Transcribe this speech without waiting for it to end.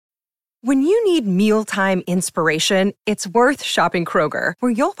When you need mealtime inspiration, it's worth shopping Kroger,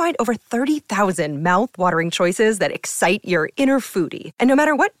 where you'll find over 30,000 mouth-watering choices that excite your inner foodie. And no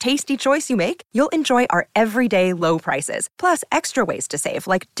matter what tasty choice you make, you'll enjoy our everyday low prices, plus extra ways to save,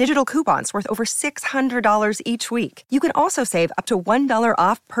 like digital coupons worth over $600 each week. You can also save up to $1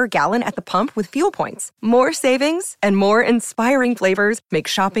 off per gallon at the pump with fuel points. More savings and more inspiring flavors make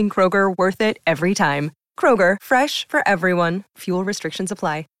shopping Kroger worth it every time. Kroger, fresh for everyone. Fuel restrictions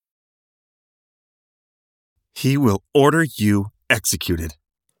apply. He will order you executed.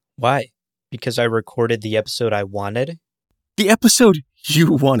 Why? Because I recorded the episode I wanted? The episode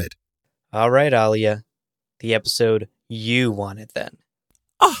you wanted. All right, Alia. The episode you wanted then.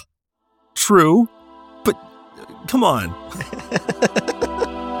 Ah, true. But come on.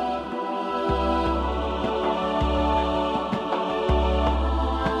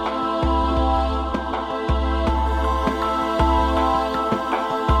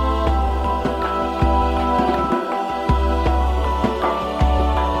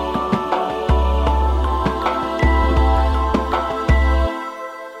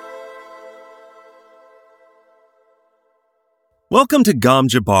 Welcome to Gom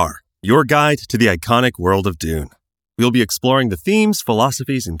Jabbar, your guide to the iconic world of Dune. We'll be exploring the themes,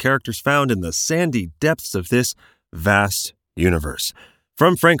 philosophies, and characters found in the sandy depths of this vast universe,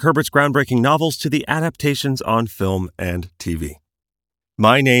 from Frank Herbert's groundbreaking novels to the adaptations on film and TV.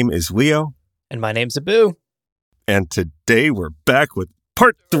 My name is Leo. And my name's Abu. And today we're back with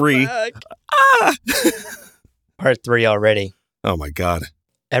part 3. Part 3 already. Oh my God.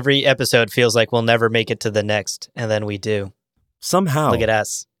 Every episode feels like we'll never make it to the next, and then we do. Somehow. Look at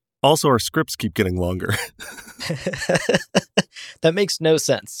us. Also, our scripts keep getting longer. That makes no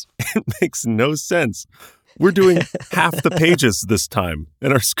sense. It makes no sense. We're doing half the pages this time,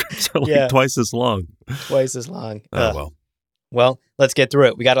 and our scripts are like twice as long. Twice as long. Oh, well. Well, let's get through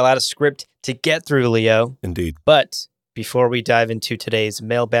it. We got a lot of script to get through, Leo. Indeed. But before we dive into today's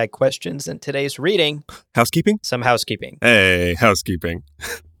mailbag questions and today's reading... Housekeeping? Some housekeeping. Hey, housekeeping.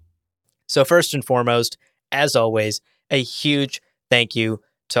 So first and foremost, as always, a huge thank you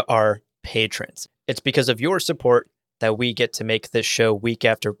to our patrons. It's because of your support that we get to make this show week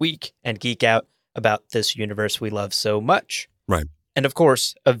after week and geek out about this universe we love so much. Right. And of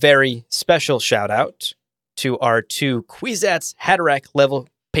course, a very special shout out to our 2 Kwisatz Haderach level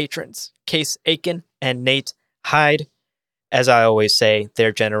patrons, Case Aiken and Nate Hyde. As I always say,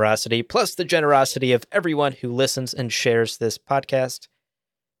 their generosity, plus the generosity of everyone who listens and shares this podcast,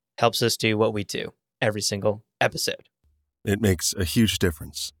 helps us do what we do every single episode. It makes a huge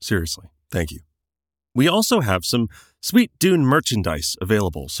difference. Seriously. Thank you. We also have some sweet Dune merchandise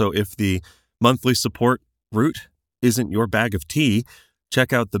available. So if the monthly support route isn't your bag of tea,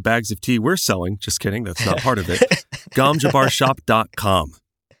 check out the bags of tea we're selling. Just kidding. That's not part of it. GomJabbarShop.com.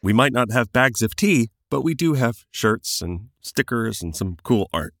 We might not have bags of tea, but we do have shirts and stickers and some cool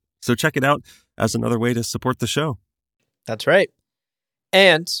art. So check it out as another way to support the show. That's right.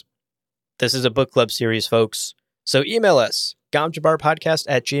 And this is a book club series, folks. So email us,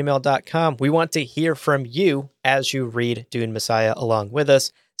 gomjabbarpodcast@gmail.com. We want to hear from you as you read Dune Messiah along with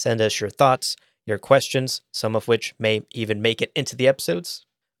us. Send us your thoughts, your questions, some of which may even make it into the episodes.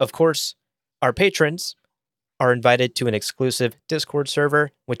 Of course, our patrons are invited to an exclusive Discord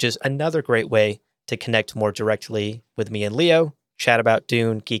server, which is another great way to connect more directly with me and Leo, chat about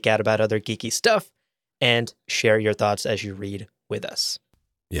Dune, geek out about other geeky stuff, and share your thoughts as you read with us.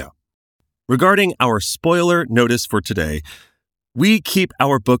 Yeah. Regarding our spoiler notice for today, we keep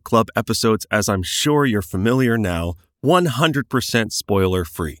our book club episodes, as I'm sure you're familiar now, 100% spoiler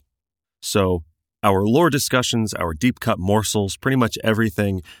free. So our lore discussions, our deep cut morsels, pretty much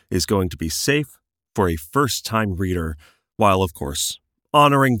everything is going to be safe for a first-time reader, while, of course,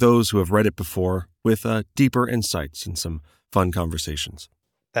 honoring those who have read it before with deeper insights and some fun conversations.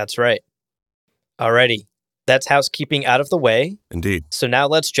 That's right. Alrighty. That's housekeeping out of the way. Indeed. So now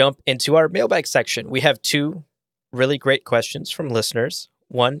let's jump into our mailbag section. We have 2 really great questions from listeners.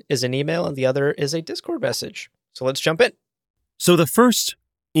 One is an email and the other is a Discord message. So let's jump in. So the first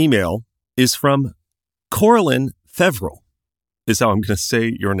email is from Coraline Fevrel, is how I'm going to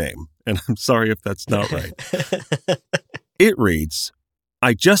say your name. And I'm sorry if that's not right. It reads,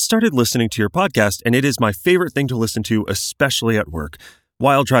 I just started listening to your podcast, and it is my favorite thing to listen to, especially at work.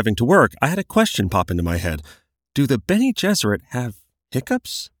 While driving to work, I had a question pop into my head. Do the Bene Gesserit have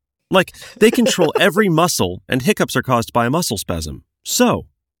hiccups? Like, they control every muscle, and hiccups are caused by a muscle spasm. So,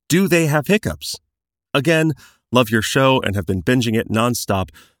 do they have hiccups? Again, love your show and have been binging it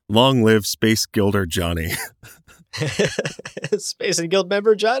nonstop. Long live Space Gilder Johnny. Space and Guild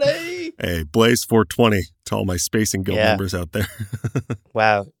member Johnny. Hey, Blaze 420 to all my Space and Guild members out there.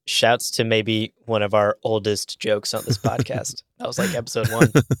 Wow. Shouts to maybe one of our oldest jokes on this podcast. That was like episode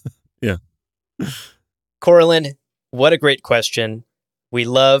 1. Yeah. Coralyn, what a great question. We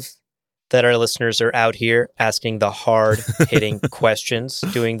love that our listeners are out here asking the hard-hitting questions,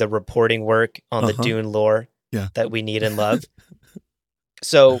 doing the reporting work on the Dune lore that we need and love.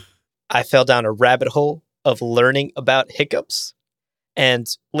 So I fell down a rabbit hole of learning about hiccups. And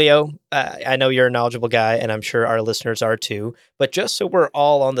Leo, I know you're a knowledgeable guy, and I'm sure our listeners are too. But just so we're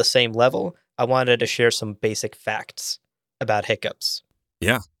all on the same level, I wanted to share some basic facts about hiccups.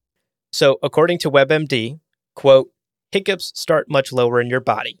 Yeah. So according to WebMD, quote, hiccups start much lower in your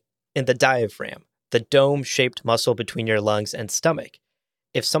body, in the diaphragm, the dome-shaped muscle between your lungs and stomach.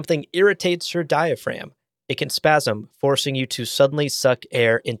 If something irritates your diaphragm, it can spasm, forcing you to suddenly suck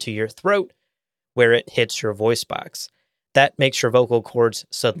air into your throat, where it hits your voice box. That makes your vocal cords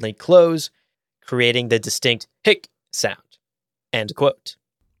suddenly close, creating the distinct hic sound. End quote.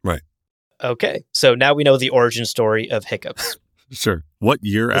 Right. Okay, so now we know the origin story of hiccups. Sure. What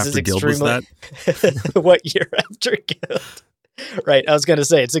year after Guild was that? What year after Guild? Right, I was going to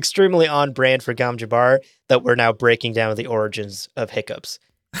say, it's extremely on brand for Gom Jabbar that we're now breaking down the origins of hiccups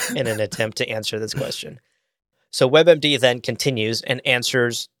in an attempt to answer this question. So WebMD then continues and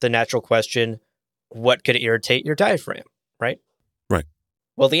answers the natural question, what could irritate your diaphragm, right? Right.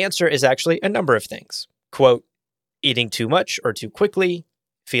 Well, the answer is actually a number of things. Quote, eating too much or too quickly,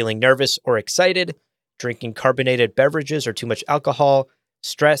 feeling nervous or excited, drinking carbonated beverages or too much alcohol,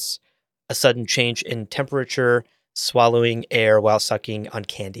 stress, a sudden change in temperature, swallowing air while sucking on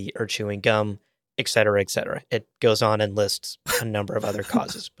candy or chewing gum, etc., etc. It goes on and lists a number of other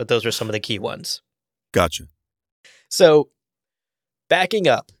causes, but those are some of the key ones. Gotcha. So, backing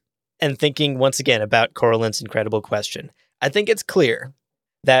up and thinking once again about Coralyn's incredible question, I think it's clear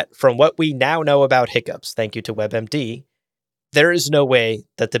that from what we now know about hiccups, thank you to WebMD, there is no way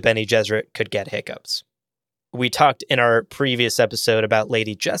that the Bene Gesserit could get hiccups. We talked in our previous episode about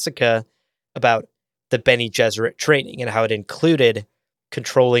Lady Jessica about the Bene Gesserit training and how it included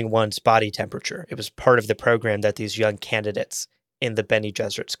controlling one's body temperature. It was part of the program that these young candidates in the Bene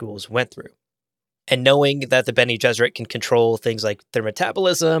Gesserit schools went through. And knowing that the Bene Gesserit can control things like their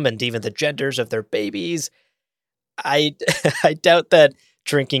metabolism and even the genders of their babies, I doubt that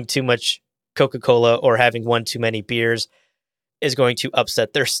drinking too much Coca-Cola or having one too many beers is going to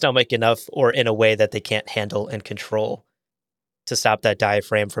upset their stomach enough or in a way that they can't handle and control to stop that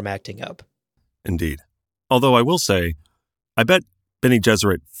diaphragm from acting up. Indeed. Although I will say, I bet Bene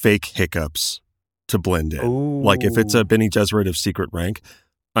Gesserit fake hiccups to blend in. Ooh. Like if it's a Bene Gesserit of secret rank,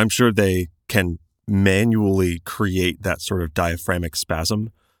 I'm sure they can manually create that sort of diaphragmic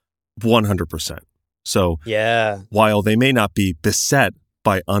spasm 100%. So yeah, while they may not be beset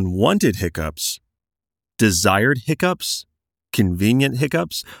by unwanted hiccups, desired hiccups, convenient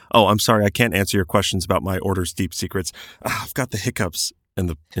hiccups. Oh, I'm sorry, I can't answer your questions about my order's deep secrets. I've got the hiccups. And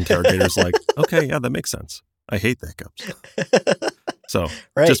the interrogator's like, okay, yeah, that makes sense. I hate the hiccups. So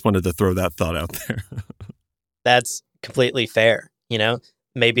just wanted to throw that thought out there. That's completely fair. You know,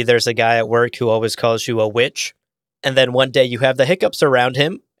 maybe there's a guy at work who always calls you a witch. And then one day you have the hiccups around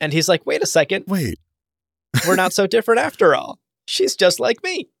him. And he's like, wait a second. Wait. We're not so different after all. She's just like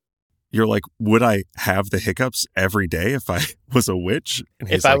me. You're like, would I have the hiccups every day if I was a witch?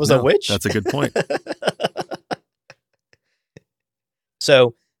 And if I was a witch? That's a good point.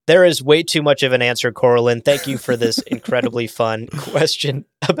 So there is way too much of an answer, Coralyn. Thank you for this incredibly fun question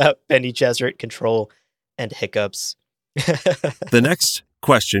about Bene Gesserit control and hiccups. The next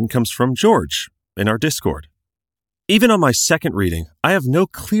question comes from George in our Discord. Even on my second reading, I have no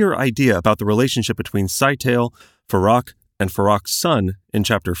clear idea about the relationship between Scytale, Farak, and Farak's son in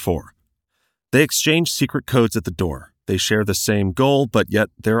Chapter 4. They exchange secret codes at the door. They share the same goal, but yet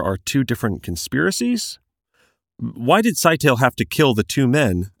there are two different conspiracies? Why did Scytale have to kill the two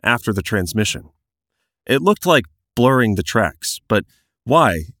men after the transmission? It looked like blurring the tracks, but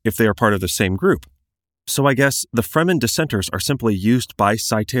why if they are part of the same group? So I guess the Fremen dissenters are simply used by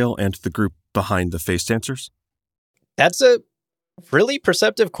Scytale and the group behind the face dancers? That's a really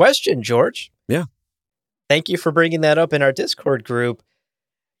perceptive question, George. Yeah. Thank you for bringing that up in our Discord group.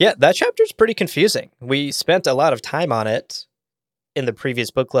 Yeah, that chapter's pretty confusing. We spent a lot of time on it in the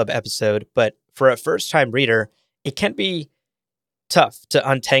previous book club episode, but for a first-time reader, it can be tough to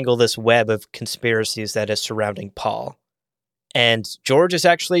untangle this web of conspiracies that is surrounding Paul. And George is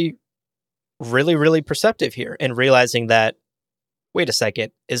actually really, really perceptive here in realizing that, wait a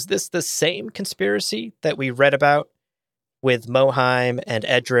second, is this the same conspiracy that we read about with Mohiam and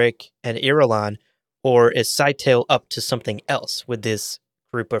Edric and Irulan, Or is Scytale up to something else with this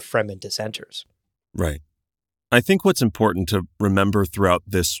group of Fremen dissenters? Right. I think what's important to remember throughout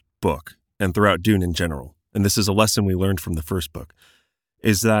this book and throughout Dune in general, and this is a lesson we learned from the first book,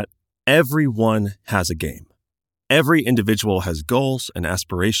 is that everyone has a game. Every individual has goals and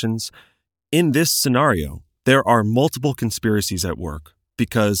aspirations. In this scenario, there are multiple conspiracies at work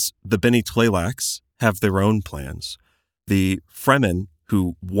because the Bene Tleilax have their own plans. The Fremen,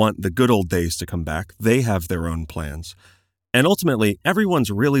 who want the good old days to come back, they have their own plans. And ultimately, everyone's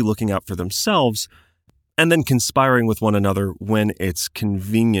really looking out for themselves and then conspiring with one another when it's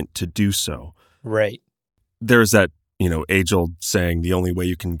convenient to do so. Right. There's that, age-old saying, the only way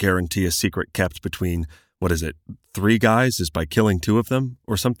you can guarantee a secret kept between, 3 guys is by killing 2 of them,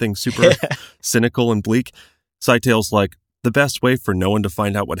 or something super cynical and bleak. Scytale's like, the best way for no one to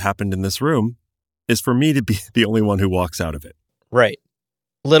find out what happened in this room is for me to be the only one who walks out of it. Right.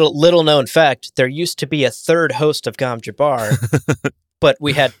 Little known fact, there used to be a third host of Gom Jabbar, but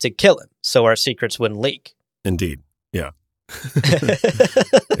we had to kill him so our secrets wouldn't leak. Indeed. Yeah.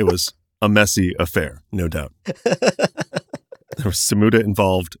 It was a messy affair, no doubt. There was Samuda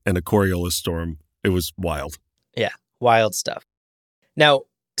involved and a Coriolis storm. It was wild. Yeah, wild stuff. Now,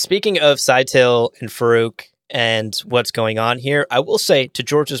 speaking of Scytale and Farouk and what's going on here, I will say, to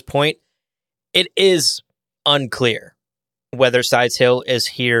George's point, it is unclear whether Scytale is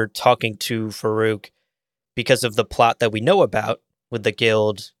here talking to Farouk because of the plot that we know about with the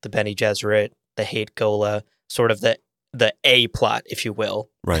Guild, the Bene Gesserit, the Hate Gola, sort of the A plot, if you will.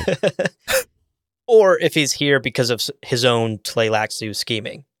 Right. Or if he's here because of his own Tleilaxu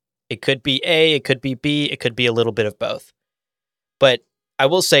scheming. It could be A, it could be B, it could be a little bit of both. But I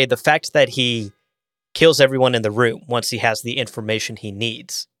will say the fact that he kills everyone in the room once he has the information he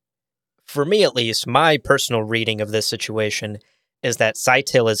needs, for me at least, my personal reading of this situation is that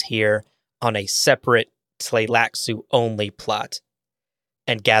Scytale is here on a separate Tleilaxu-only plot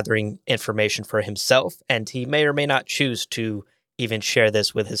and gathering information for himself, and he may or may not choose to even share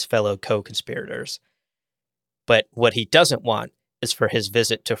this with his fellow co-conspirators. But what he doesn't want is for his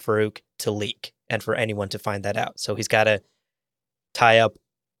visit to Farouk to leak and for anyone to find that out. So he's got to tie up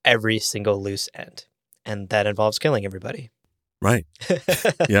every single loose end, and that involves killing everybody. Right.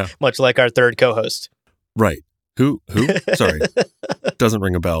 Yeah. Much like our third co-host. Right. Who? Sorry. Doesn't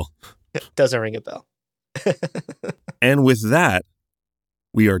ring a bell. Doesn't ring a bell. And with that,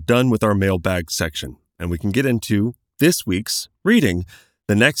 we are done with our mailbag section, and we can get into this week's reading,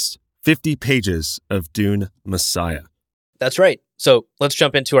 the next 50 pages of Dune Messiah. That's right. So let's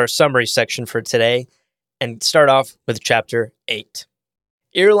jump into our summary section for today and start off with Chapter 8.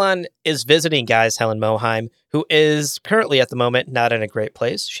 Irulan is visiting Gaius Helen Mohiam, who is currently at the moment not in a great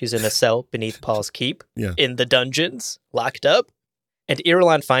place. She's in a cell beneath Paul's Keep, in the dungeons, locked up. And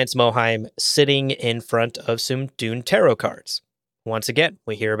Irulan finds Mohiam sitting in front of some Dune tarot cards. Once again,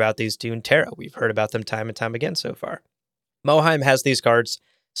 we hear about these Dune tarot. We've heard about them time and time again so far. Mohiam has these cards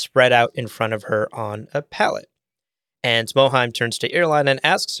spread out in front of her on a pallet. And Mohiam turns to Irulan and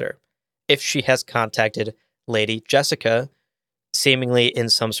asks her if she has contacted Lady Jessica, seemingly in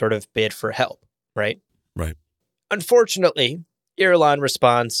some sort of bid for help, right? Right. Unfortunately, Irulan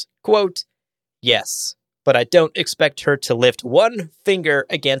responds, quote, "Yes, but I don't expect her to lift one finger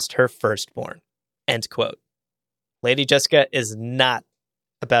against her firstborn," end quote. Lady Jessica is not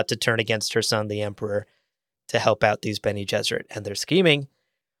about to turn against her son, the Emperor, to help out these Bene Gesserit and their scheming.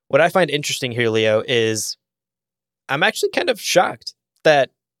 What I find interesting here, Leo, is I'm actually kind of shocked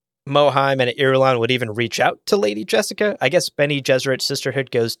that Mohiam and Irulan would even reach out to Lady Jessica. I guess Bene Gesserit sisterhood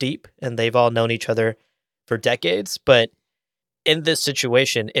goes deep, and they've all known each other for decades, but in this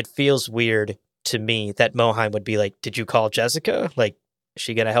situation, it feels weird to me that Mohiam would be like, did you call Jessica? Like, is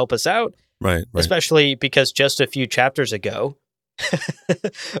she going to help us out? Right. Especially because just a few chapters ago,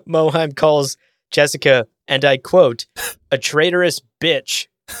 Mohiam calls Jessica, and I quote, "a traitorous bitch."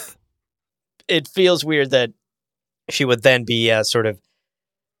 It feels weird that she would then be sort of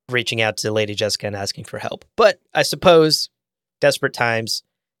reaching out to Lady Jessica and asking for help. But I suppose desperate times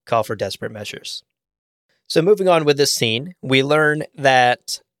call for desperate measures. So moving on with this scene, we learn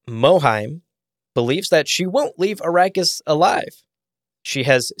that Mohiam believes that she won't leave Arrakis alive. She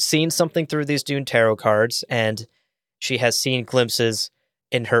has seen something through these Dune tarot cards, and she has seen glimpses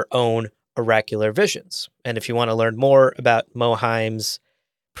in her own oracular visions. And if you want to learn more about Mohiam's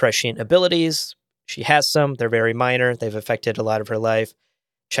prescient abilities, she has some. They're very minor. They've affected a lot of her life.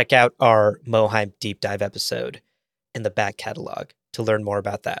 Check out our Mohiam deep dive episode in the back catalog to learn more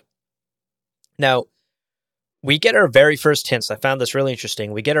about that. Now, we get our very first hints. I found this really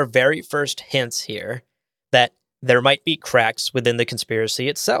interesting. We get our very first hints here that there might be cracks within the conspiracy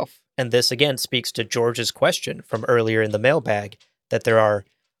itself. And this again speaks to George's question from earlier in the mailbag that there are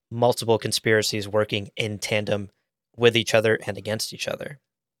multiple conspiracies working in tandem with each other and against each other.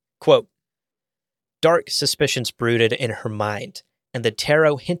 Quote, dark suspicions brooded in her mind, and the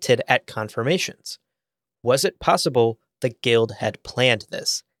tarot hinted at confirmations. Was it possible the guild had planned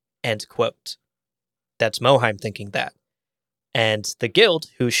this? End quote. That's Mohiam thinking that. And the guild,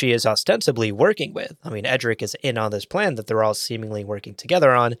 who she is ostensibly working with, I mean, Edric is in on this plan that they're all seemingly working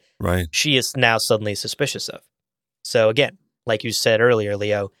together on, Right. she is now suddenly suspicious of. So again, like you said earlier,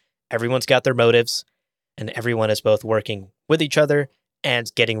 Leo, everyone's got their motives, and everyone is both working with each other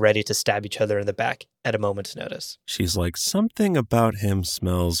and getting ready to stab each other in the back at a moment's notice. She's like, something about him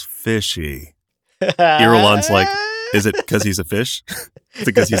smells fishy. Irulan's like, is it because he's a fish? Is it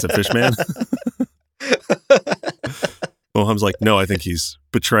because he's a fish man? Moham's like, no, I think he's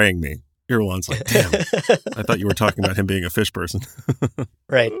betraying me. Irulan's like, damn, I thought you were talking about him being a fish person.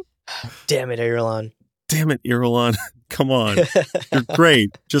 Right. Damn it, Irulan. Damn it, Irulan. Come on. You're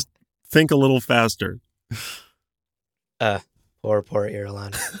great. Just think a little faster. Poor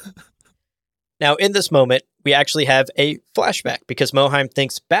Irulan. Now, in this moment, we actually have a flashback because Mohiam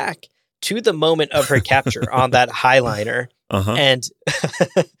thinks back to the moment of her capture on that Highliner. Uh-huh. And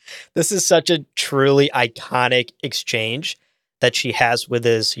this is such a truly iconic exchange that she has with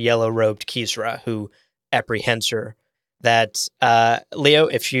this yellow-robed Kisra who apprehends her. That, Leo,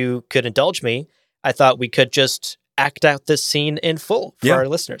 if you could indulge me, I thought we could just act out this scene in full for our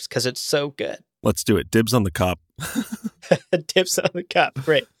listeners because it's so good. Let's do it. Dibs on the cop. Dibs on the cop.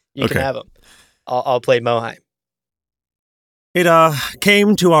 Great. You can have him. I'll play Mohiam. It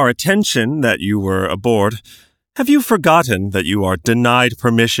came to our attention that you were aboard. Have you forgotten that you are denied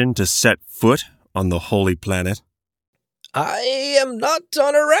permission to set foot on the holy planet? I am not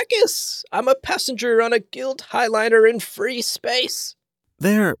on Arrakis. I'm a passenger on a guild Highliner in free space.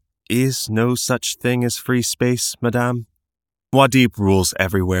 There is no such thing as free space, madame. Muad'Dib rules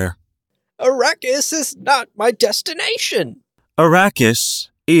everywhere. Arrakis is not my destination. Arrakis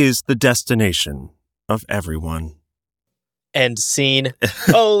is the destination of everyone. End scene.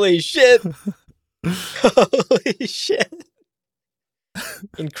 Holy shit. Holy shit.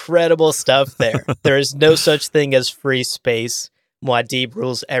 Incredible stuff there. There is no such thing as free space. Muad'Dib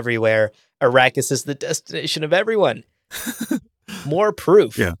rules everywhere. Arrakis is the destination of everyone. More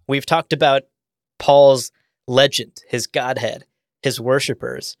proof. Yeah. We've talked about Paul's legend, his godhead, his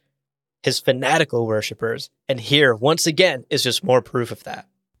worshippers, his fanatical worshippers. And here, once again, is just more proof of that.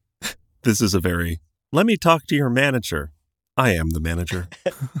 This is a very, let me talk to your manager. I am the manager.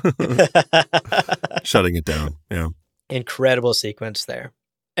 Shutting it down. Yeah. Incredible sequence there.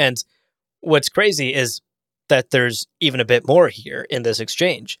 And what's crazy is that there's even a bit more here in this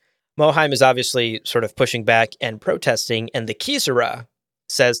exchange. Mohiam is obviously sort of pushing back and protesting, and the Kisra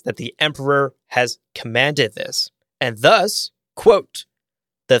says that the emperor has commanded this, and thus, quote,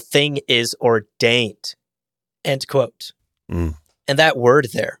 the thing is ordained, end quote. Mm. And that word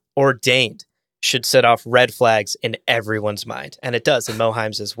there, ordained, should set off red flags in everyone's mind, and it does in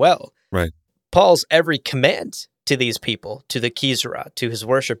Mohiam's as well. Right. Paul's every command to these people, to the Kisra, to his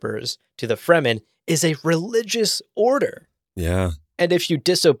worshippers, to the Fremen, is a religious order. Yeah. And if you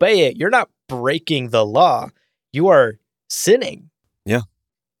disobey it, you're not breaking the law. You are sinning. Yeah.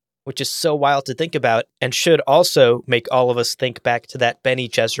 Which is so wild to think about and should also make all of us think back to that Bene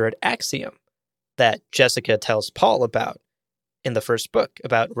Gesserit axiom that Jessica tells Paul about in the first book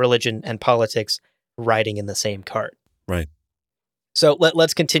about religion and politics riding in the same cart. Right. So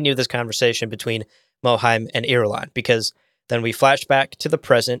let's continue this conversation between Mohiam and Irulan, because then we flash back to the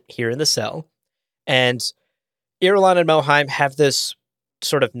present here in the cell, and Irulan and Mohiam have this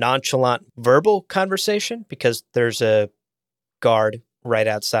sort of nonchalant verbal conversation because there's a guard right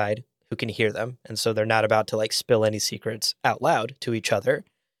outside who can hear them, and so they're not about to like spill any secrets out loud to each other.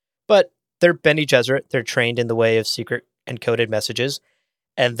 But they're Bene Gesserit, they're trained in the way of secret and coded messages,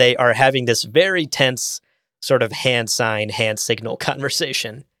 and they are having this very tense sort of hand signal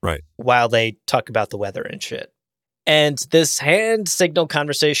conversation. Right. While they talk about the weather and shit. And this hand signal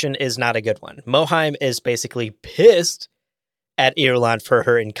conversation is not a good one. Mohiam is basically pissed at Irulan for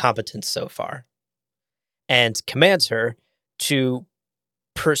her incompetence so far and commands her to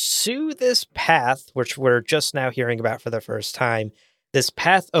pursue this path, which we're just now hearing about for the first time, this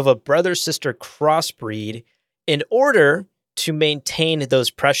path of a brother-sister crossbreed in order to maintain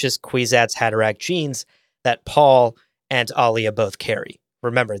those precious Kwisatz Haderach genes that Paul and Alia both carry.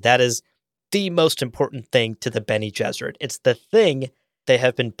 Remember, that is the most important thing to the Bene Gesserit. It's the thing they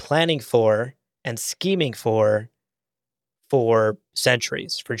have been planning for and scheming for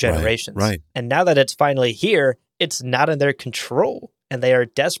centuries, for generations. Right. And now that it's finally here, it's not in their control and they are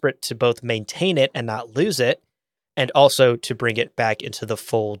desperate to both maintain it and not lose it, and also to bring it back into the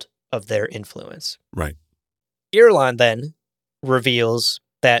fold of their influence. Right. Irulan then reveals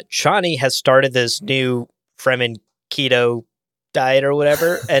that Chani has started this new Fremen keto diet or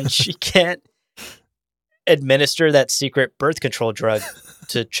whatever, and she can't administer that secret birth control drug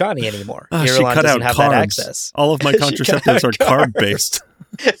to Chani anymore. She cut out have carbs. that access. All of my contraceptives are carb-based.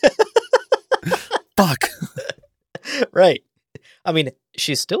 Fuck. Right. I mean,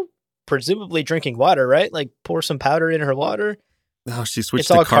 she's still presumably drinking water, right? Like, pour some powder in her water. Oh, she switched It's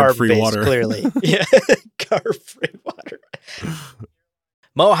to all carb-free carb-based, water. clearly. Yeah, carb-free water.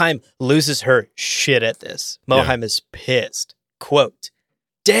 Mohaim loses her shit at this. Mohaim is pissed. Quote,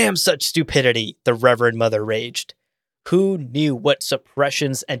 "Damn such stupidity," the Reverend Mother raged. Who knew what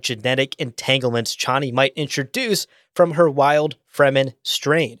suppressions and genetic entanglements Chani might introduce from her wild Fremen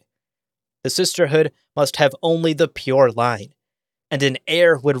strain? The sisterhood must have only the pure line, and an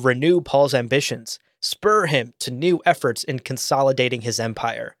heir would renew Paul's ambitions, spur him to new efforts in consolidating his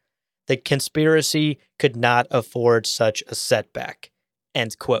empire. The conspiracy could not afford such a setback.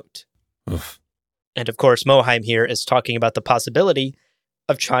 End quote. Oof. And of course, Mohaim here is talking about the possibility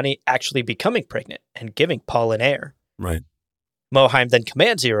of Chani actually becoming pregnant and giving Paul an heir. Right. Mohaim then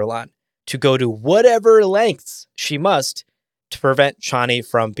commands Irulan to go to whatever lengths she must to prevent Chani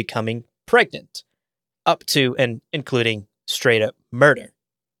from becoming pregnant, up to and including straight up murder.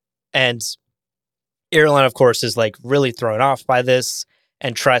 And Irulan, of course, is like really thrown off by this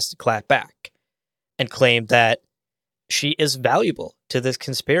and tries to clap back and claim that she is valuable to this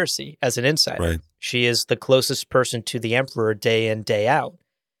conspiracy as an insider. Right. She is the closest person to the Emperor day in, day out.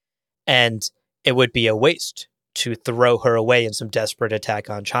 And it would be a waste to throw her away in some desperate attack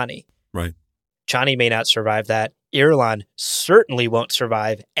on Chani. Right. Chani may not survive that. Irulan certainly won't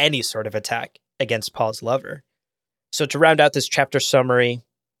survive any sort of attack against Paul's lover. So to round out this chapter summary,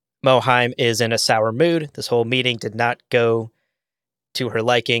 Mohaim is in a sour mood. This whole meeting did not go to her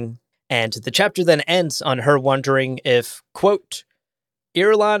liking. And the chapter then ends on her wondering if, quote,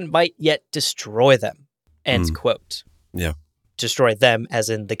 Irulan might yet destroy them, end quote. Yeah. Destroy them as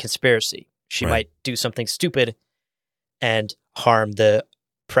in the conspiracy. She might do something stupid and harm the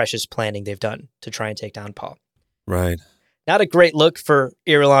precious planning they've done to try and take down Paul. Right. Not a great look for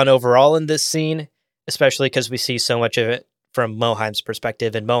Irulan overall in this scene, especially because we see so much of it from Mohaim's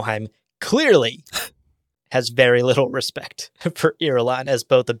perspective, and Mohaim clearly has very little respect for Irulan as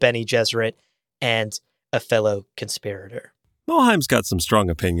both a Bene Gesserit and a fellow conspirator. Mohaim's got some strong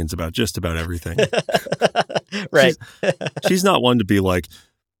opinions about just about everything. Right. She's not one to be like,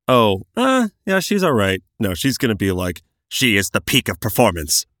 oh, yeah, she's all right. No, she's going to be like, she is the peak of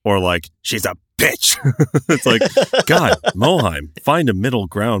performance. Or like, she's a bitch. It's like, God, Mohaim, find a middle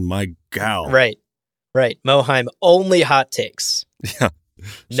ground, my gal. Right. Mohaim, only hot takes. Yeah.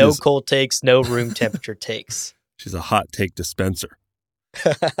 No cold takes, no room temperature takes. She's a hot take dispenser.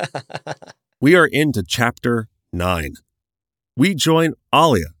 We are into chapter 9. We join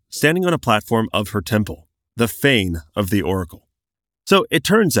Alia standing on a platform of her temple, the fane of the oracle. So it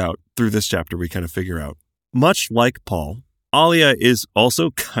turns out, through this chapter, we kind of figure out, much like Paul, Alia is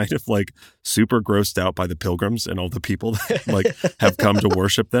also kind of like super grossed out by the pilgrims and all the people that like have come to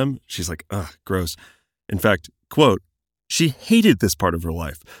worship them. She's like, ugh, gross. In fact, quote, she hated this part of her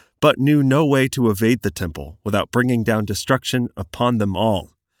life, but knew no way to evade the temple without bringing down destruction upon them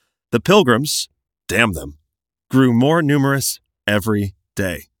all. The pilgrims, damn them, grew more numerous every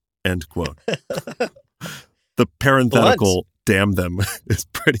day, end quote. The parenthetical damn them is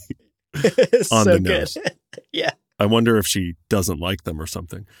pretty on the nose. Yeah. I wonder if she doesn't like them or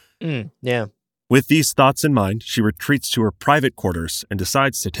something. Yeah. With these thoughts in mind, she retreats to her private quarters and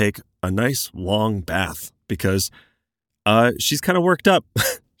decides to take a nice long bath because she's kind of worked up.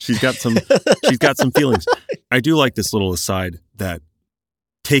 She's got some feelings. I do like this little aside that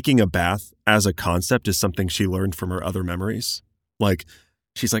taking a bath as a concept is something she learned from her other memories. Like,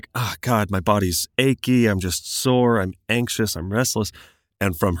 she's like, oh, God, my body's achy. I'm just sore. I'm anxious. I'm restless.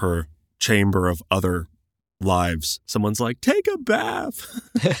 And from her chamber of other lives, someone's like, take a bath.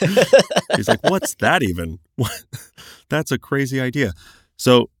 She's like, what's that even? That's a crazy idea.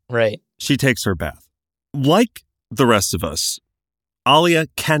 So she takes her bath. Like the rest of us, Alia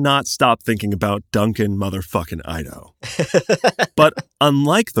cannot stop thinking about Duncan motherfucking Idaho. But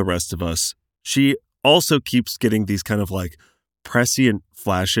unlike the rest of us, she also keeps getting these kind of like prescient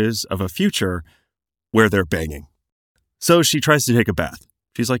flashes of a future where they're banging. So she tries to take a bath.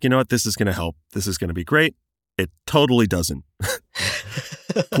 She's like, you know what? This is going to help. This is going to be great. It totally doesn't.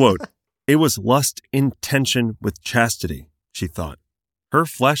 Quote, it was lust in tension with chastity, she thought. Her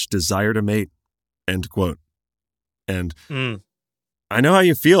flesh desired a mate, end quote. And I know how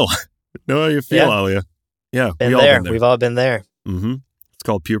you feel. I know how you feel, Yeah. Alia. Yeah, Been we all there. been there. We've all been there. Mm-hmm. It's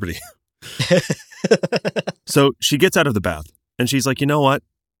called puberty. So she gets out of the bath and she's like, you know what?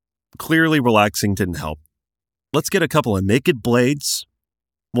 Clearly relaxing didn't help. Let's get a couple of naked blades.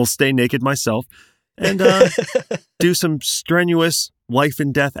 We'll stay naked myself and do some strenuous life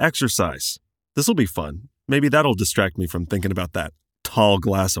and death exercise. This will be fun. Maybe that'll distract me from thinking about that tall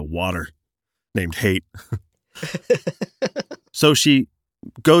glass of water named hate. So she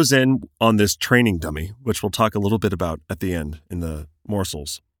goes in on this training dummy, which we'll talk a little bit about at the end in the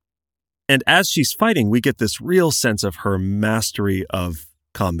morsels. And as she's fighting, we get this real sense of her mastery of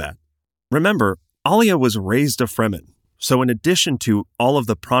combat. Remember, Alia was raised a Fremen. So in addition to all of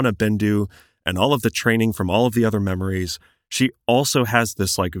the prana bendu and all of the training from all of the other memories, she also has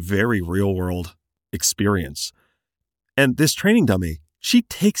this like very real world experience. And this training dummy, she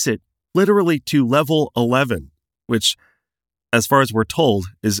takes it literally to level 11, which, as far as we're told,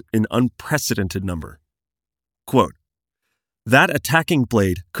 is an unprecedented number. Quote, that attacking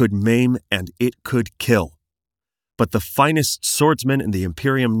blade could maim and it could kill. But the finest swordsman in the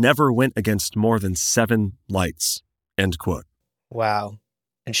Imperium never went against more than 7 lights. End quote. Wow.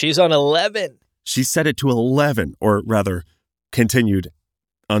 And she's on 11. She set it to 11, or rather, continued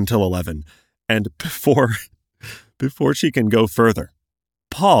until 11. And before she can go further,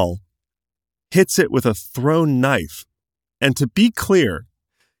 Paul hits it with a thrown knife. And to be clear,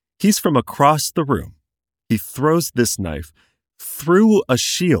 he's from across the room. He throws this knife through a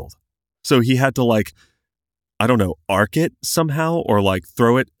shield. So he had to arc it somehow or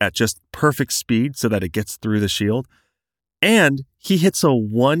throw it at just perfect speed so that it gets through the shield. And he hits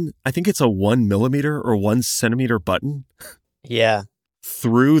I think it's a 1 millimeter or 1 centimeter button. Yeah.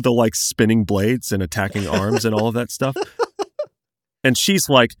 Through the spinning blades and attacking arms and all of that stuff. And she's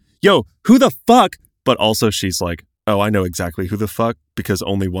like, yo, who the fuck? But also she's like, oh, I know exactly who the fuck, because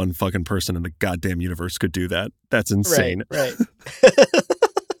only one fucking person in the goddamn universe could do that. That's insane. Right.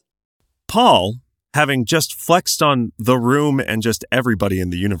 Paul, having just flexed on the room and just everybody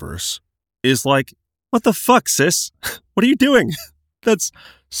in the universe, is like, what the fuck, sis? What are you doing? That's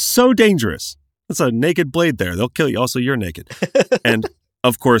so dangerous. That's a naked blade there. They'll kill you. Also, you're naked. And,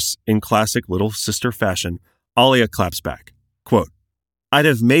 of course, in classic little sister fashion, Alia claps back. Quote, I'd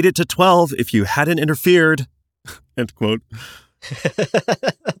have made it to 12 if you hadn't interfered. End quote.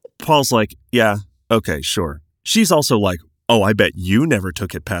 Paul's like, yeah, okay, sure. She's also like, oh, I bet you never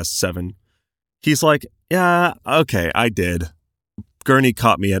took it past 7. He's like, yeah, okay, I did. Gurney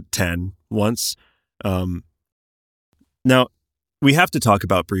caught me at 10 once. Now, we have to talk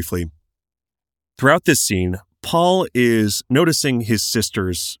about briefly. Throughout this scene, Paul is noticing his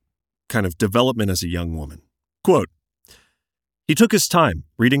sister's kind of development as a young woman. Quote, he took his time,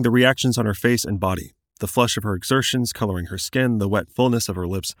 reading the reactions on her face and body, the flush of her exertions coloring her skin, the wet fullness of her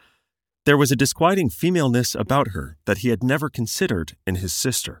lips. There was a disquieting femaleness about her that he had never considered in his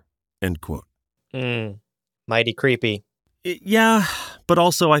sister. End quote. Mighty creepy. Yeah, but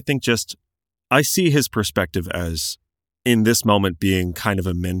also I think I see his perspective as, in this moment, being kind of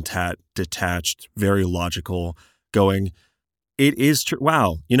a mentat, detached, very logical, going, it is true.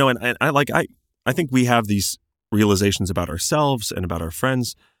 Wow. And I think we have these realizations about ourselves and about our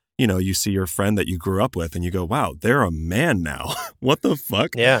friends. You see your friend that you grew up with and you go, wow, they're a man now. What the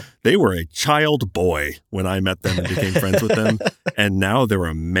fuck? Yeah. They were a child boy when I met them and became friends with them. And now they're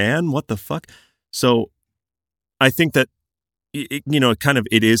a man. What the fuck? So I think that,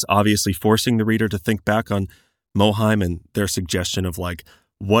 it is obviously forcing the reader to think back on Mohiam and their suggestion of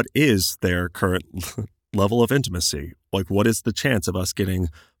what is their current level of intimacy? What is the chance of us getting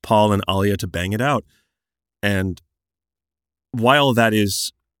Paul and Alia to bang it out? And while that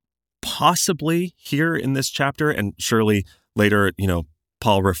is possibly here in this chapter, and surely later,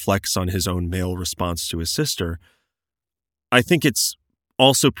 Paul reflects on his own male response to his sister, I think it's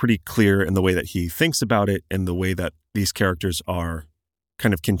also pretty clear in the way that he thinks about it and the way that these characters are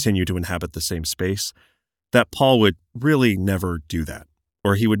kind of continue to inhabit the same space, that Paul would really never do that.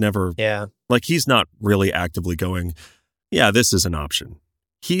 Or he would never, he's not really actively going, yeah, this is an option.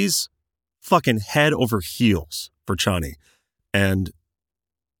 He's fucking head over heels for Chani. And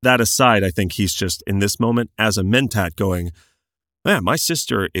that aside, I think he's just in this moment as a mentat going, man, my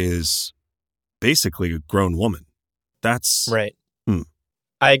sister is basically a grown woman. That's right.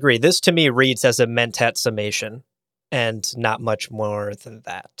 I agree. This to me reads as a mentat summation and not much more than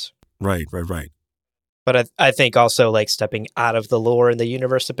that. Right. But I think also stepping out of the lore in the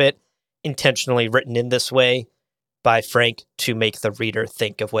universe a bit, intentionally written in this way by Frank to make the reader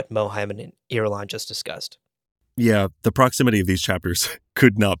think of what Mohiam and Irulan just discussed. Yeah, the proximity of these chapters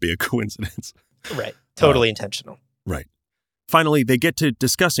could not be a coincidence. Right. Totally intentional. Right. finally, they get to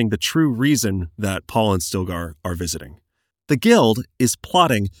discussing the true reason that Paul and Stilgar are visiting. The Guild is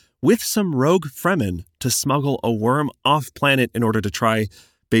plotting with some rogue Fremen to smuggle a worm off-planet in order to try,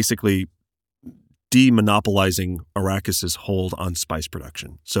 basically, demonopolizing Arrakis' hold on spice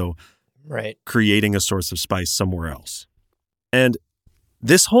production. So, right, creating a source of spice somewhere else. And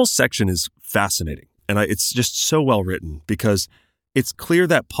this whole section is fascinating. And it's just so well written because it's clear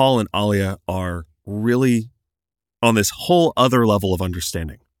that Paul and Alia are really on this whole other level of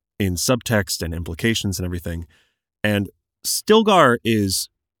understanding in subtext and implications and everything. And Stilgar is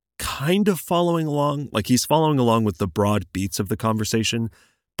kind of following along, like he's following along with the broad beats of the conversation,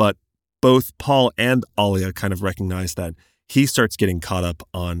 but both Paul and Alia kind of recognize that he starts getting caught up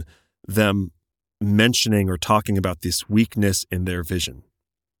on them mentioning or talking about this weakness in their vision.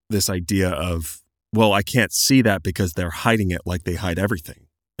 This idea of, well, I can't see that because they're hiding it like they hide everything.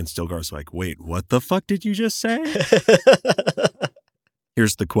 And Stilgar's like, wait, what the fuck did you just say?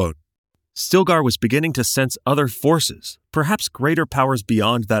 Here's the quote. Stilgar was beginning to sense other forces, perhaps greater powers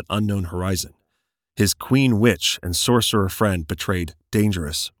beyond that unknown horizon. His queen witch and sorcerer friend betrayed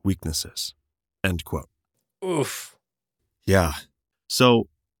dangerous weaknesses. End quote. Oof. Yeah. So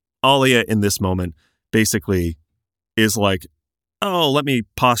Alia in this moment basically is like, oh, let me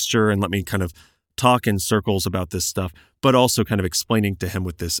posture and let me kind of talk in circles about this stuff, but also kind of explaining to him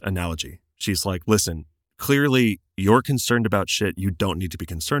with this analogy. She's like, listen, clearly you're concerned about shit you don't need to be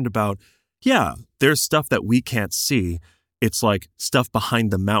concerned about. Yeah, there's stuff that we can't see. It's like stuff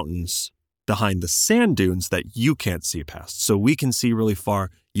behind the mountains, behind the sand dunes that you can't see past. So we can see really far,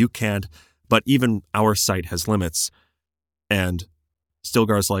 you can't, but even our sight has limits. And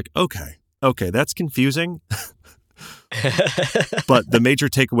Stilgar's like, okay, that's confusing. But the major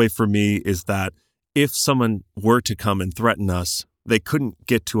takeaway for me is that if someone were to come and threaten us, they couldn't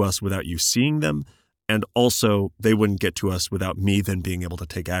get to us without you seeing them. And also, they wouldn't get to us without me then being able to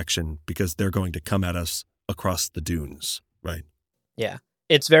take action because they're going to come at us across the dunes, right? Yeah.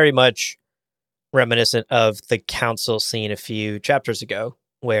 It's very much reminiscent of the council scene a few chapters ago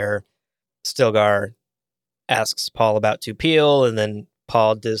where Stilgar asks Paul about Tupil, and then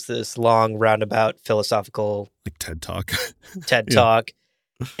Paul does this long roundabout philosophical like TED Talk. TED Talk,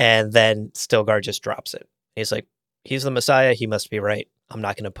 and then Stilgar just drops it. He's like, he's the Messiah, he must be right. I'm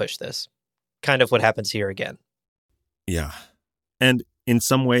not going to push this. Kind of what happens here again. Yeah. And in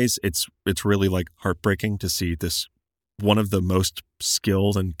some ways, it's really like heartbreaking to see this one of the most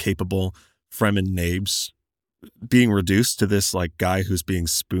skilled and capable Fremen nabes being reduced to this like guy who's being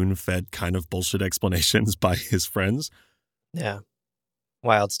spoon-fed kind of bullshit explanations by his friends. Yeah.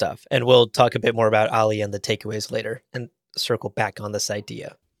 Wild stuff. And we'll talk a bit more about Ali and the takeaways later and circle back on this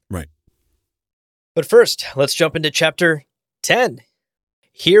idea. Right. But first, let's jump into chapter 10.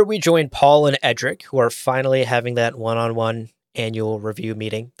 Here we join Paul and Edric, who are finally having that one-on-one annual review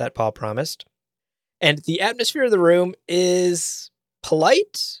meeting that Paul promised. And the atmosphere of the room is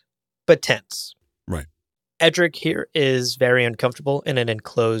polite, but tense. Right. Edric here is very uncomfortable in an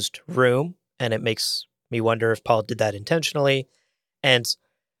enclosed room, and it makes me wonder if Paul did that intentionally. And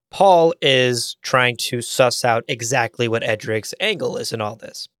Paul is trying to suss out exactly what Edric's angle is in all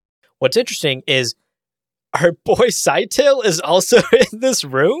this. What's interesting is our boy Sidetail is also in this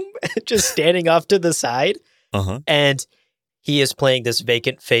room, just standing off to the side. Uh-huh. And he is playing this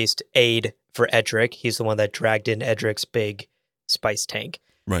vacant-faced aide for Edric. He's the one that dragged in Edric's big spice tank.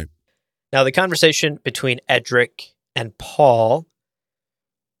 Right. Now, the conversation between Edric and Paul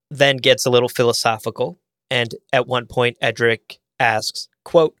then gets a little philosophical. And at one point, Edric asks,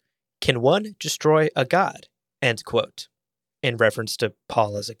 quote, "Can one destroy a god?" End quote, in reference to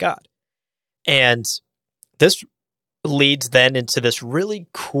Paul as a god. And this leads then into this really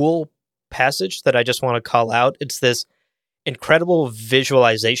cool passage that I just want to call out. It's this incredible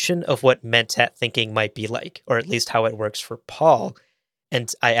visualization of what Mentat thinking might be like, or at least how it works for Paul.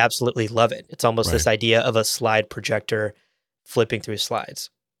 And I absolutely love it. It's almost this idea of a slide projector flipping through slides.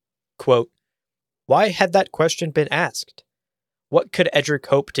 Quote, "Why had that question been asked? What could Edric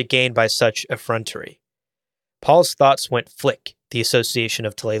hope to gain by such effrontery?" Paul's thoughts went flick. The association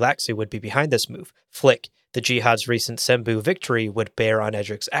of Tleilaxi would be behind this move. Flick. The Jihad's recent Sembu victory would bear on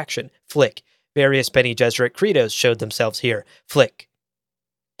Edric's action. Flick. Various Bene Gesserit credos showed themselves here. Flick.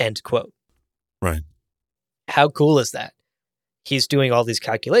 End quote. Right. How cool is that? He's doing all these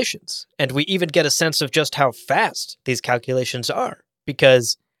calculations. And we even get a sense of just how fast these calculations are.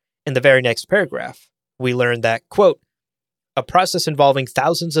 Because in the very next paragraph, we learn that, quote, "A process involving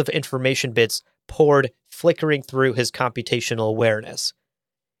thousands of information bits poured flickering through his computational awareness.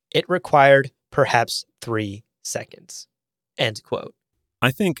 It required perhaps 3 seconds." End quote.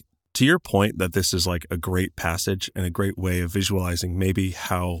 I think to your point that this is like a great passage and a great way of visualizing maybe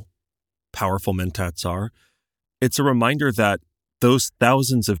how powerful mentats are, it's a reminder that those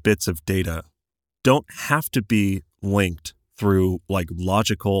thousands of bits of data don't have to be linked through like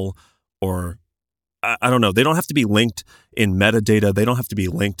logical or I don't know. They don't have to be linked in metadata. They don't have to be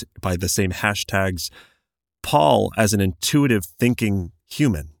linked by the same hashtags. Paul, as an intuitive thinking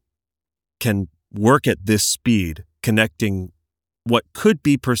human, can work at this speed, connecting what could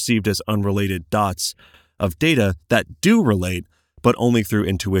be perceived as unrelated dots of data that do relate, but only through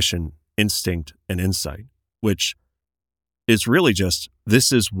intuition, instinct, and insight, which is really just,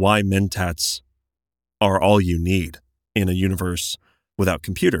 this is why mentats are all you need in a universe without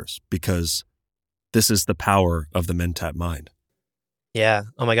computers, because this is the power of the mentat mind. Yeah.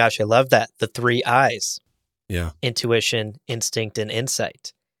 Oh my gosh, I love that. The 3 eyes. Yeah. Intuition, instinct, and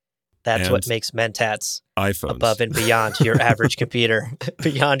insight. That's And what makes mentats iPhones. above and beyond your average computer,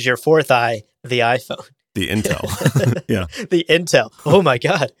 beyond your 4th eye, the iPhone. The Intel. Yeah. The Intel. Oh my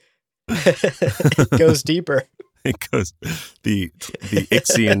God. It goes deeper. It goes the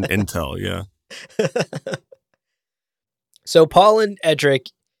Ixion Intel, yeah. So Paul and Edric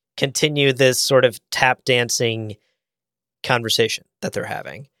continue this sort of tap dancing conversation that they're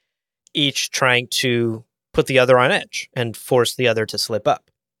having, each trying to put the other on edge and force the other to slip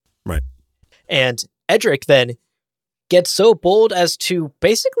up. Right. And Edric then gets so bold as to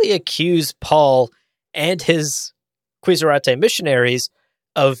basically accuse Paul and his Quizarate missionaries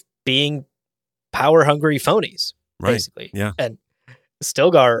of being power-hungry phonies, Right. basically. Yeah. And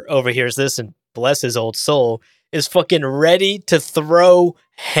Stilgar overhears this and, bless his old soul, is fucking ready to throw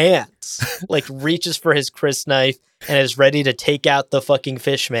hands. Like, reaches for his crysknife and is ready to take out the fucking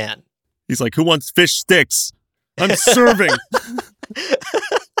fish man. He's like, who wants fish sticks? I'm serving.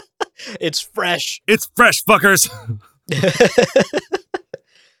 It's fresh. It's fresh, fuckers.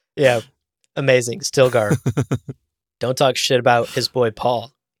 Yeah. Amazing. Stilgar. Don't talk shit about his boy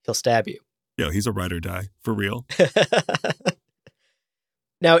Paul. He'll stab you. Yo, he's a ride or die, for real.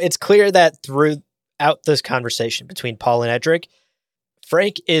 Now, it's clear that throughout this conversation between Paul and Edric,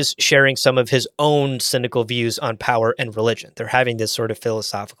 Frank is sharing some of his own cynical views on power and religion. They're having this sort of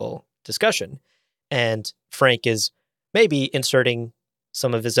philosophical discussion, and Frank is maybe inserting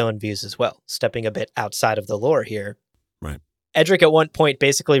some of his own views as well, stepping a bit outside of the lore here. Right. Edric at one point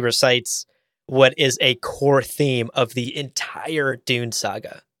basically recites what is a core theme of the entire Dune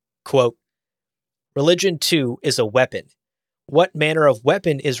saga. Quote, "Religion too is a weapon. What manner of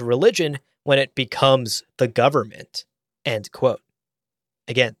weapon is religion when it becomes the government?" End quote.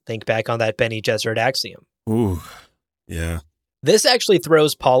 Again, think back on that Bene Gesserit axiom. Ooh, yeah. This actually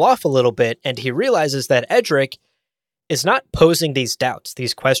throws Paul off a little bit, and he realizes that Edric is not posing these doubts,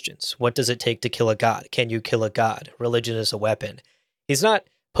 these questions. What does it take to kill a god? Can you kill a god? Religion is a weapon. He's not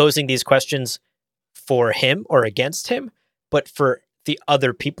posing these questions for him or against him, but for the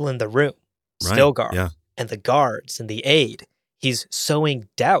other people in the room. Right. Stilgar Yeah. and the guards and the aide. He's sowing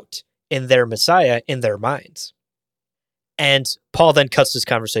doubt in their Messiah in their minds. And Paul then cuts this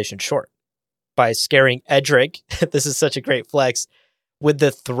conversation short by scaring Edric, this is such a great flex, with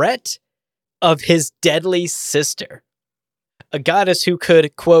the threat of his deadly sister, a goddess who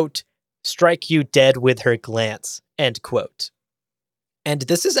could, quote, strike you dead with her glance, end quote. And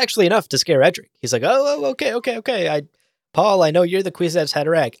this is actually enough to scare Edric. He's like, oh, okay. Paul, I know you're the Kwisatz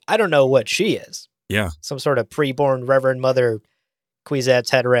Haderach. I don't know what she is. Yeah. Some sort of preborn Reverend Mother Kwisatz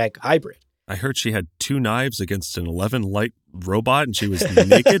Haderach hybrid. I heard she had 2 knives against an 11 light robot and she was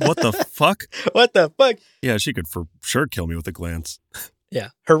naked. What the fuck? What the fuck? Yeah, she could for sure kill me with a glance. Yeah.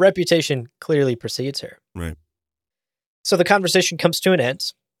 Her reputation clearly precedes her. Right. So the conversation comes to an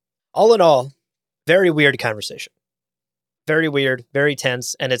end. All in all, very weird conversation. Very weird, very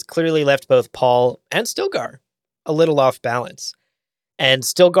tense, and it's clearly left both Paul and Stilgar a little off balance. And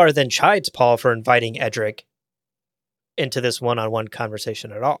Stilgar then chides Paul for inviting Edric into this one-on-one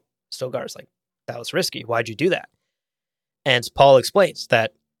conversation at all. Stilgar's like, that was risky. Why'd you do that? And Paul explains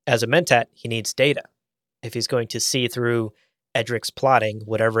that as a mentat, he needs data. If he's going to see through Edric's plotting,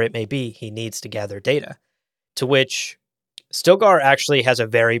 whatever it may be, he needs to gather data. To which Stilgar actually has a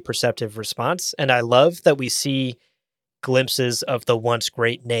very perceptive response, and I love that we see glimpses of the once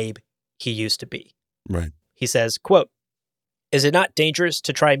great Nabe he used to be. Right. He says, quote, "Is it not dangerous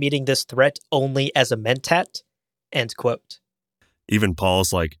to try meeting this threat only as a mentat?" End quote. Even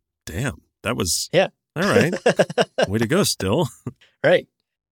Paul's like, damn, that was... Yeah. All right. Way to go, Still. Right.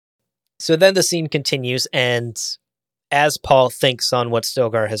 So then the scene continues, and as Paul thinks on what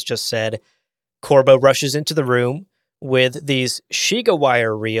Stilgar has just said, Corbo rushes into the room with these Shiga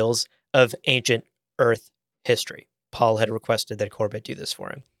wire reels of ancient Earth history. Paul had requested that Corbett do this for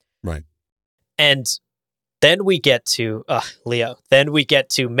him. Right. And then we get to, Leo, then we get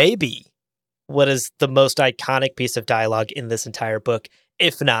to maybe what is the most iconic piece of dialogue in this entire book,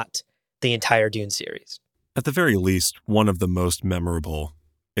 if not the entire Dune series. At the very least, one of the most memorable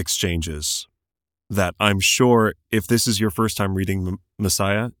exchanges that I'm sure if this is your first time reading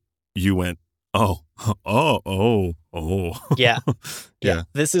Messiah, you went, oh. Yeah. Yeah.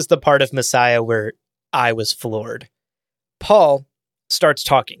 This is the part of Messiah where I was floored. Paul starts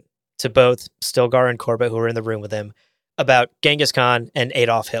talking to both Stilgar and Korba, who are in the room with him, about Genghis Khan and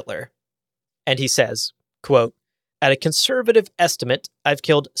Adolf Hitler. And he says, quote, "At a conservative estimate, I've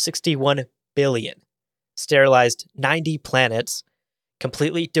killed 61 billion, sterilized 90 planets,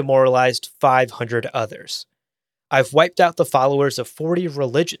 completely demoralized 500 others. I've wiped out the followers of 40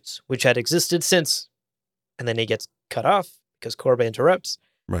 religions, which had existed since..." And then he gets cut off because Korba interrupts.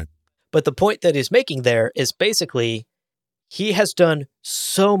 Right. But the point that he's making there is basically he has done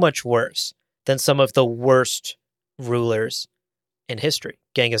so much worse than some of the worst rulers in history.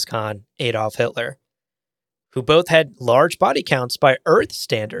 Genghis Khan, Adolf Hitler, who both had large body counts by Earth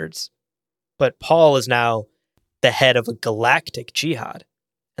standards. But Paul is now the head of a galactic jihad.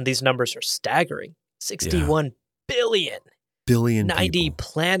 And these numbers are staggering. 61 billion. 90 people.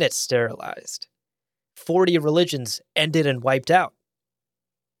 Planets sterilized. 40 religions ended and wiped out.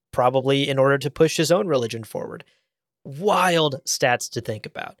 Probably in order to push his own religion forward. Wild stats to think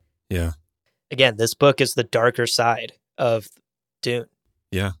about. Yeah. Again, this book is the darker side of Dune.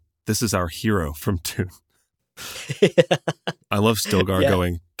 Yeah. This is our hero from Dune. I love Stilgar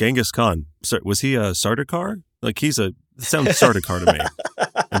going, Genghis Khan. So, was he a Sardaukar? Like, it sounds Sardaukar to me.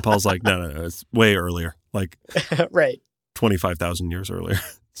 And Paul's like, no, it's way earlier. Like, right. 25,000 years earlier.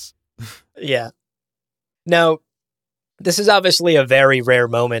 Yeah. Now, this is obviously a very rare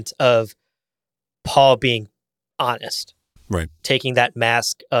moment of Paul being honest. Right. Taking that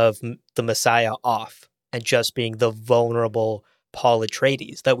mask of the Messiah off and just being the vulnerable Paul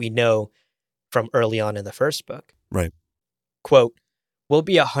Atreides that we know from early on in the first book. Right. Quote, "We'll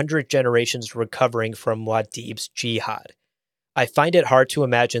be 100 generations recovering from Muad'Dib's jihad. I find it hard to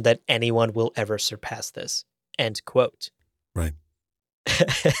imagine that anyone will ever surpass this." End quote. Right.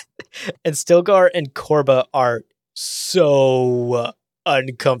 And Stilgar and Korba are so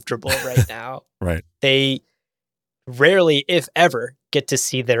uncomfortable right now. Right. They rarely, if ever, get to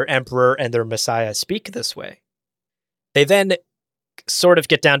see their emperor and their Messiah speak this way. They then sort of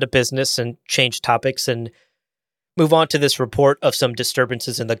get down to business and change topics and move on to this report of some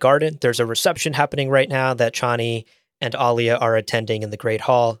disturbances in the garden. There's a reception happening right now that Chani and Alia are attending in the Great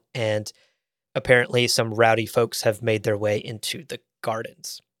Hall, and apparently some rowdy folks have made their way into the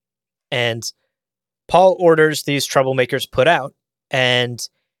gardens. And Paul orders these troublemakers put out, and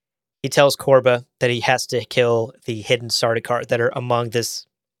he tells Korba that he has to kill the hidden Sardaukar that are among this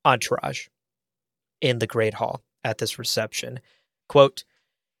entourage in the Great Hall at this reception. Quote,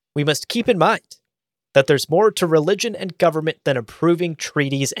 "We must keep in mind that there's more to religion and government than approving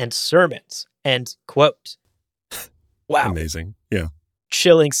treaties and sermons." End quote. Wow. Amazing. Yeah.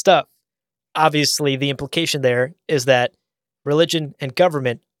 Chilling stuff. Obviously, the implication there is that religion and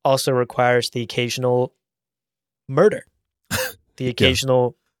government also requires the occasional murder, the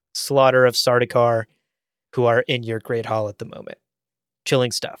occasional slaughter of Sardaukar who are in your Great Hall at the moment.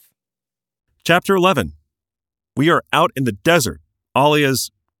 Chilling stuff. Chapter 11. We are out in the desert.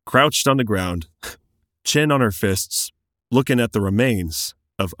 Alia's crouched on the ground, chin on her fists, looking at the remains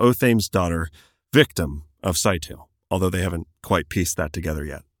of Othaim's daughter, victim of Scytale, although they haven't quite pieced that together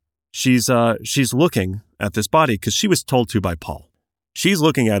yet. She's looking at this body because she was told to by Paul. She's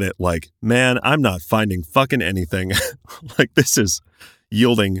looking at it like, man, I'm not finding fucking anything. Like, this is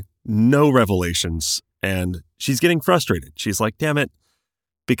yielding no revelations. And she's getting frustrated. She's like, damn it.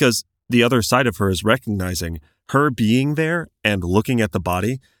 Because the other side of her is recognizing her being there and looking at the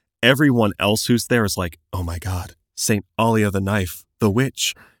body. Everyone else who's there is like, oh my God, Saint Alia the Knife, the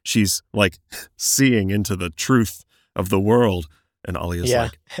witch. She's like seeing into the truth of the world. And Alia's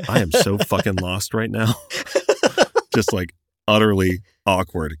like, I am so fucking lost right now. Just like utterly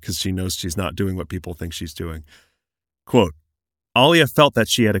awkward because she knows she's not doing what people think she's doing. Quote, Alia felt that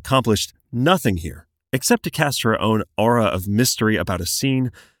she had accomplished nothing here except to cast her own aura of mystery about a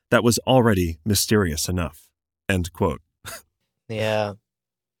scene that was already mysterious enough. End quote. Yeah.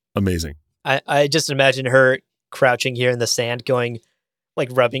 Amazing. I just imagine her crouching here in the sand going, like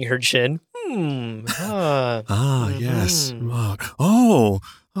rubbing her chin. Yes. Oh,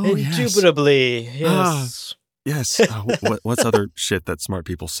 indubitably. Yes. Yes. What's other shit that smart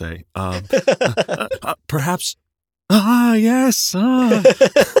people say? Perhaps. Yes.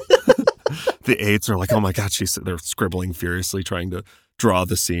 The aides are like, oh my God, they're scribbling furiously, trying to draw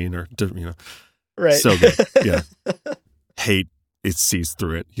the scene or, Right. So good. Yeah. Hate, it sees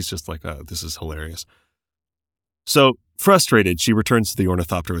through it. He's just like, oh, this is hilarious. So frustrated, she returns to the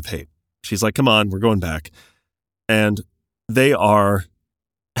ornithopter with Hate. She's like, come on, we're going back. And they are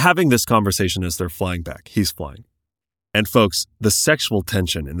having this conversation as they're flying back. He's flying. And folks, the sexual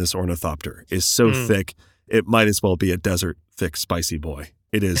tension in this ornithopter is so thick, it might as well be a desert thick spicy boy.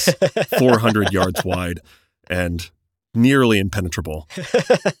 It is 400 yards wide and nearly impenetrable.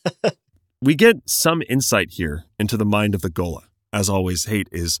 We get some insight here into the mind of the Ghola. As always, Hate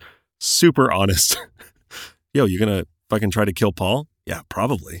is super honest. Yo, you gonna fucking try to kill Paul? Yeah,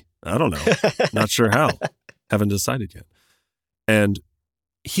 probably. I don't know. Not sure how. Haven't decided yet. And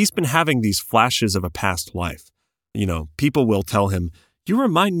he's been having these flashes of a past life. People will tell him, you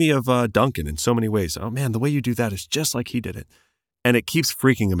remind me of Duncan in so many ways. Oh man, the way you do that is just like he did it. And it keeps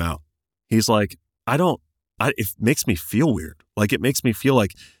freaking him out. He's like, it makes me feel weird. Like, it makes me feel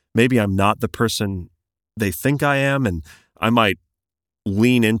like maybe I'm not the person they think I am. And I might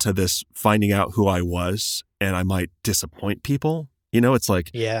lean into this finding out who I was and I might disappoint people. It's like,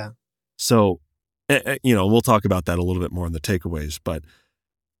 yeah. So, we'll talk about that a little bit more in the takeaways. But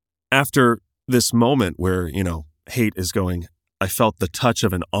after this moment where, Hate is going, I felt the touch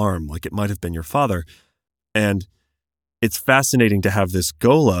of an arm, like it might have been your father. And it's fascinating to have this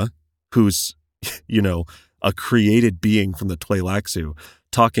Ghola, who's, a created being from the Tleilaxu,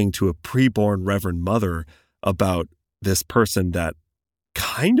 talking to a preborn Reverend Mother about this person that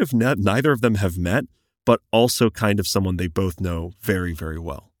kind of neither of them have met, but also kind of someone they both know very, very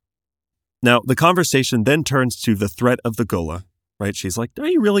well. Now, the conversation then turns to the threat of the Ghola, right? She's like, are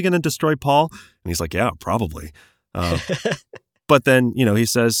you really going to destroy Paul? And he's like, yeah, probably. But then, he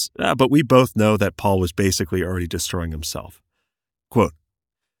says, but we both know that Paul was basically already destroying himself. Quote,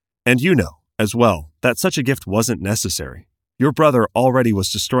 and you know, as well, that such a gift wasn't necessary. Your brother already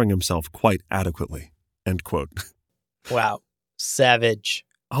was destroying himself quite adequately. End quote. Wow. Savage.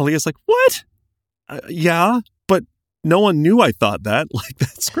 Alia's like, what? Yeah, but no one knew I thought that. Like,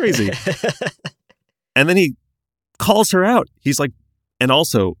 that's crazy. And then he calls her out. He's like, and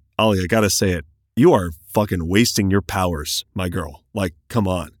also, Alia, I gotta say it, you are fucking wasting your powers, my girl. Like, come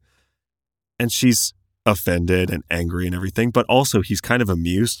on. And she's offended and angry and everything, but also he's kind of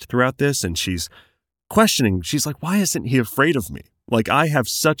amused throughout this, and she's questioning. She's like, why isn't he afraid of me? Like, I have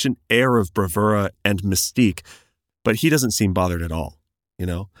such an air of bravura and mystique, but he doesn't seem bothered at all,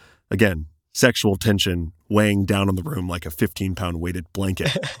 Again, sexual tension weighing down on the room like a 15-pound weighted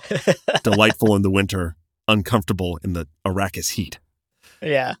blanket. Delightful in the winter, uncomfortable in the Arrakis heat.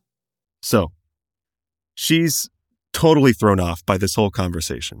 Yeah. So, she's totally thrown off by this whole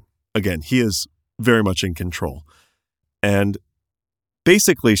conversation. Again, he is very much in control. And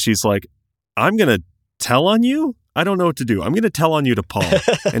basically, she's like, I'm going to tell on you? I don't know what to do. I'm going to tell on you to Paul.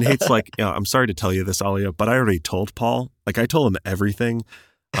 And Hate's like, yeah, I'm sorry to tell you this, Alia, but I already told Paul. Like, I told him everything.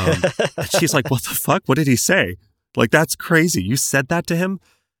 And she's like, what the fuck? What did he say? Like, that's crazy. You said that to him?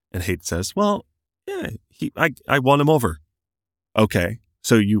 And Hate says, well, yeah, I won him over. Okay,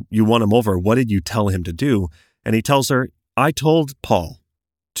 so you won him over. What did you tell him to do? And he tells her, I told Paul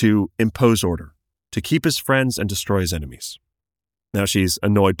to impose order, to keep his friends and destroy his enemies. Now she's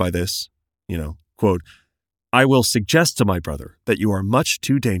annoyed by this, quote, I will suggest to my brother that you are much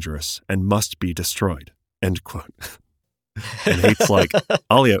too dangerous and must be destroyed, end quote. And Hate's like,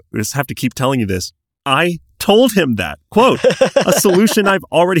 Alia, we just have to keep telling you this. I told him that, quote, a solution I've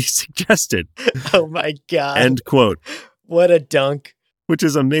already suggested. Oh my God. End quote. What a dunk. Which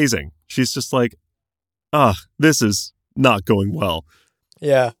is amazing. She's just like, this is not going well.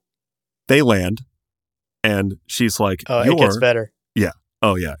 Yeah. They land, and she's like, it gets better. Yeah.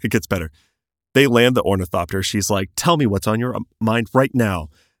 Oh, yeah, it gets better. They land the ornithopter. She's like, tell me what's on your mind right now.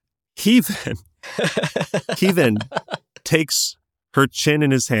 He then takes her chin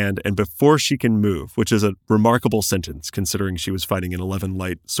in his hand, and before she can move, which is a remarkable sentence considering she was fighting an 11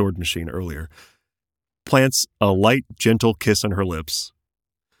 light sword machine earlier, plants a light, gentle kiss on her lips.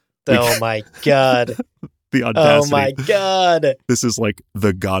 Oh my God. The audacity. Oh my God. This is like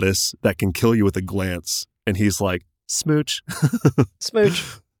the goddess that can kill you with a glance. And he's like, smooch. Smooch.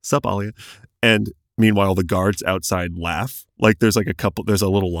 Sup, Alia? And meanwhile, the guards outside laugh. Like there's a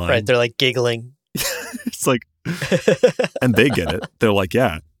little line. Right, they're like giggling. It's like, and they get it. They're like,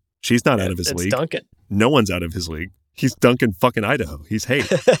 yeah, she's not out of his league. It's Duncan. No one's out of his league. He's Duncan fucking Idaho. He's Hate.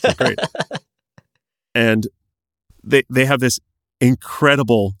 So great. And they have this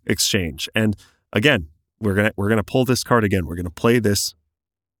incredible exchange. And again, we're gonna pull this card again. We're gonna play this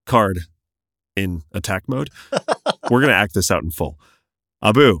card in attack mode. We're gonna act this out in full.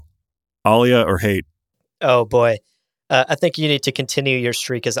 Abu, Alia or Hate? Oh boy. I think you need to continue your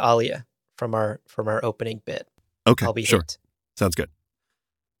streak as Alia from our opening bit. Okay, I'll be sure. hate. Sounds good.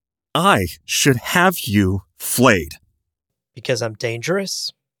 I should have you flayed. Because I'm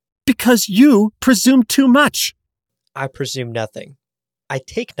dangerous? Because you presume too much. I presume nothing. I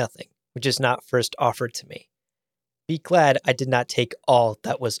take nothing, which is not first offered to me. Be glad I did not take all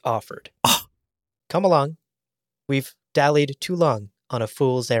that was offered. Oh. Come along. We've dallied too long on a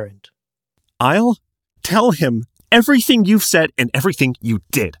fool's errand. I'll tell him everything you've said and everything you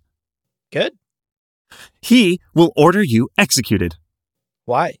did. Good. He will order you executed.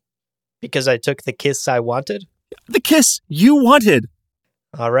 Why? Because I took the kiss I wanted? The kiss you wanted.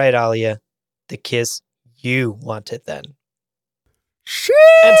 All right, Alia. The kiss you wanted then. Shit.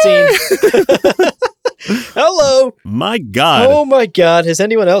 And scene. Hello. My God. Oh my God. Is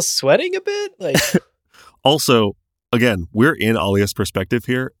anyone else sweating a bit? Like, also, again, we're in Alia's perspective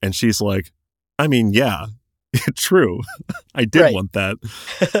here, and she's like, I mean, yeah, true. I did want that.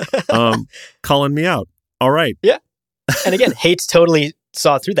 Calling me out. All right. Yeah. And again, Hates totally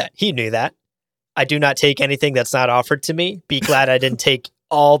saw through that. He knew that. I do not take anything that's not offered to me. Be glad I didn't take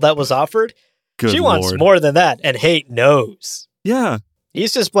all that was offered. Good she Lord. wants more than that, and Hate knows. Yeah.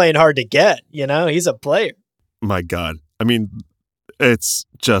 He's just playing hard to get, you know? He's a player. My God. I mean, it's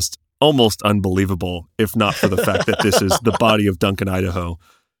just almost unbelievable, if not for the fact that this is the body of Duncan Idaho.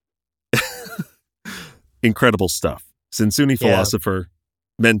 Incredible stuff. Zinsuni philosopher,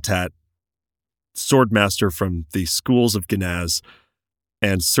 Mentat, swordmaster from the schools of Ganaz,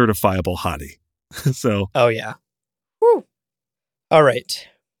 and certifiable hottie. So. Oh, yeah. Woo. All right.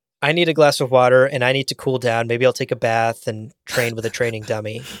 I need a glass of water and I need to cool down. Maybe I'll take a bath and train with a training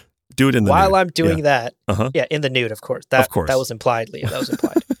dummy. Do it in the While nude. I'm doing that. Yeah, in the nude, of course. That was implied, Leo. That was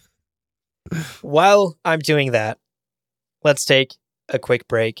implied. While I'm doing that, let's take a quick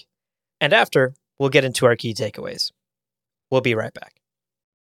break. And after, we'll get into our key takeaways. We'll be right back.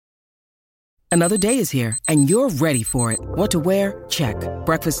 Another day is here, and you're ready for it. What to wear? Check.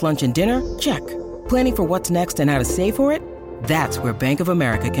 Breakfast, lunch, and dinner? Check. Planning for what's next and how to save for it? That's where Bank of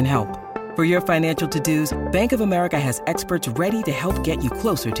America can help. For your financial to-dos, Bank of America has experts ready to help get you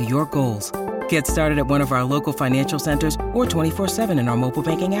closer to your goals. Get started at one of our local financial centers or 24/7 in our mobile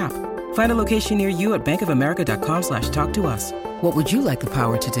banking app. Find a location near you at bankofamerica.com/talktous. What would you like the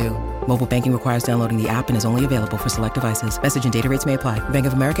power to do? Mobile banking requires downloading the app and is only available for select devices. Message and data rates may apply. Bank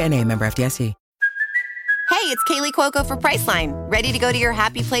of America N.A., member FDIC. Hey, it's Kaylee Cuoco for Priceline. Ready to go to your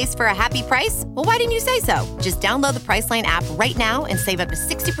happy place for a happy price? Well, why didn't you say so? Just download the Priceline app right now and save up to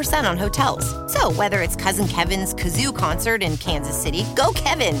 60% on hotels. So whether it's Cousin Kevin's Kazoo Concert in Kansas City, go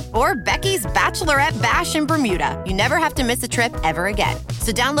Kevin, or Becky's Bachelorette Bash in Bermuda, you never have to miss a trip ever again.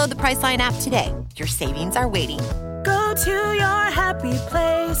 So download the Priceline app today. Your savings are waiting. Go to your happy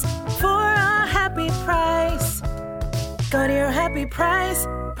place for a happy price. Go to your happy price,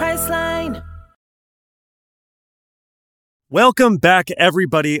 Priceline. Welcome back,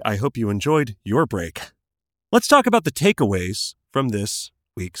 everybody. I hope you enjoyed your break. Let's talk about the takeaways from this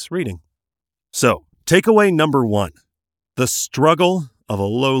week's reading. So, takeaway number 1, the struggle of a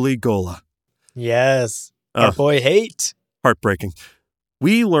lowly Ghola. Yes. Our boy Hate. Heartbreaking.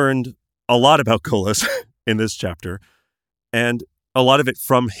 We learned a lot about Gholas in this chapter, and a lot of it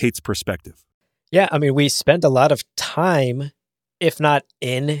from Hate's perspective. Yeah, I mean, we spent a lot of time, if not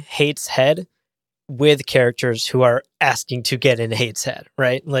in Hate's head, with characters who are asking to get in Hate's head,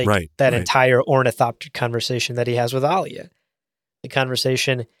 right? Like that entire ornithopter conversation that he has with Alia. The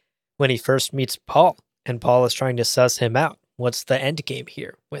conversation when he first meets Paul, and Paul is trying to suss him out. What's the end game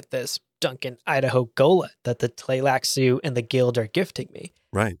here with this Duncan Idaho Ghola that the Tleilaxu and the guild are gifting me?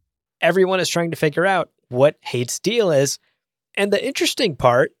 Right. Everyone is trying to figure out what Hate's deal is. And the interesting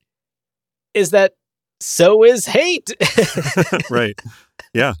part is that so is Hate. Right.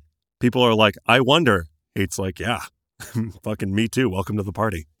 Yeah. People are like, I wonder. Hate's like, yeah, fucking me too. Welcome to the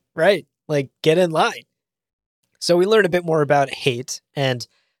party. Right. Like, get in line. So we learned a bit more about Hate. And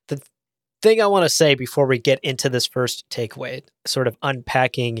the thing I want to say before we get into this first takeaway, sort of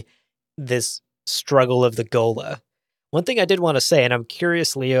unpacking this struggle of the Ghola. One thing I did want to say, and I'm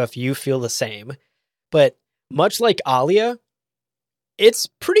curious, Leo, if you feel the same, but much like Alia, it's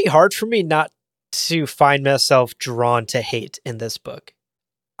pretty hard for me not to find myself drawn to Hate in this book.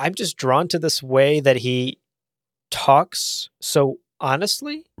 I'm just drawn to this way that he talks so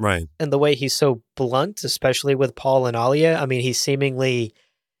honestly. Right. And the way he's so blunt, especially with Paul and Alia. I mean, he seemingly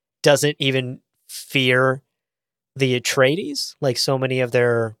doesn't even fear the Atreides like so many of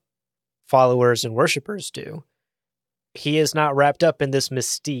their followers and worshippers do. He is not wrapped up in this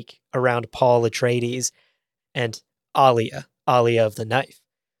mystique around Paul Atreides and Alia of the Knife.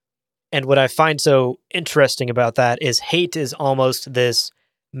 And what I find so interesting about that is hate is almost this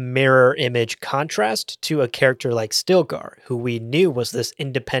mirror image contrast to a character like Stilgar, who we knew was this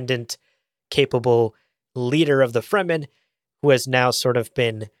independent, capable leader of the Fremen, who has now sort of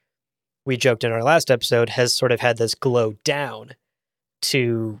been, we joked in our last episode, has sort of had this glow down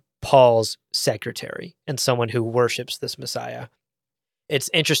to Paul's secretary and someone who worships this Messiah. It's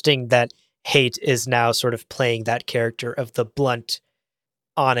interesting that hate is now sort of playing that character of the blunt,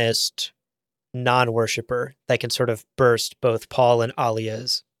 honest non-worshipper that can sort of burst both Paul and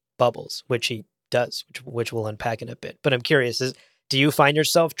Alia's bubbles, which he does, which we'll unpack in a bit. But I'm curious, do you find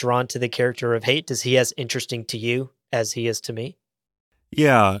yourself drawn to the character of hate? Is he as interesting to you as he is to me?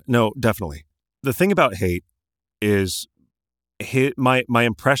 Yeah, no, definitely. The thing about hate is my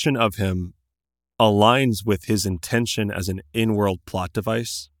impression of him aligns with his intention as an in-world plot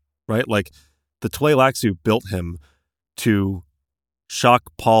device, right? Like the Tleilaxu built him to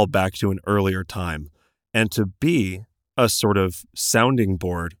shock Paul back to an earlier time and to be a sort of sounding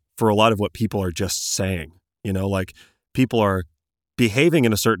board for a lot of what people are just saying. You know, like people are behaving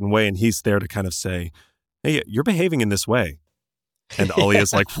in a certain way and he's there to kind of say, hey, you're behaving in this way. And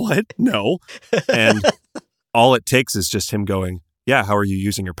Alia's like, what? No. And all it takes is just him going, yeah, how are you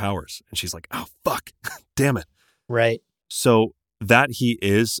using your powers? And she's like, oh, fuck, damn it. Right. So that he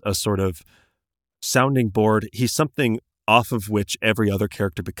is a sort of sounding board. He's something off of which every other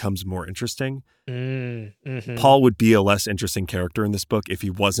character becomes more interesting. Mm-hmm. Paul would be a less interesting character in this book if he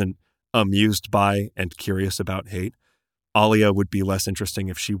wasn't amused by and curious about hate. Alia would be less interesting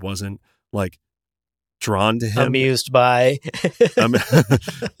if she wasn't like drawn to him. Amused by.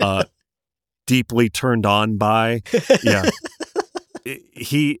 Deeply turned on by. Yeah.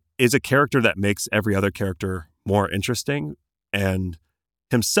 He is a character that makes every other character more interesting, and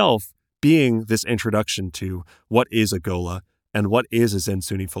himself being this introduction to what is a Ghola and what is a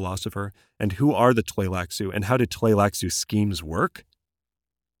Zen-Sunni philosopher and who are the Tleilaxu and how do Tleilaxu schemes work.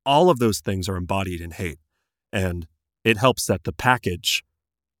 All of those things are embodied in hate, and it helps that the package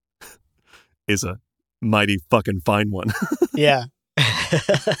is a mighty fucking fine one. Yeah.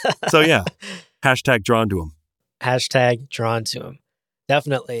 So yeah, hashtag drawn to him. Hashtag drawn to him.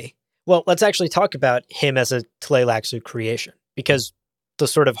 Definitely. Well, let's actually talk about him as a Tleilaxu creation, because the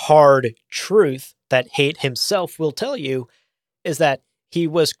sort of hard truth that hate himself will tell you is that he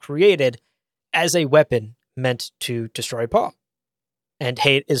was created as a weapon meant to destroy Paul. And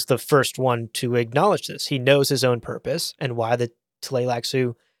hate is the first one to acknowledge this. He knows his own purpose and why the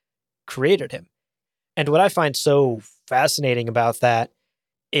Tleilaxu created him. And what I find so fascinating about that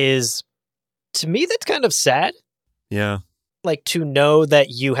is, to me, that's kind of sad. Yeah. Like, to know that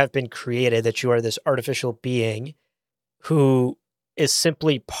you have been created, that you are this artificial being who is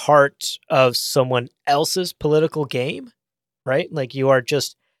simply part of someone else's political game, right? Like, you are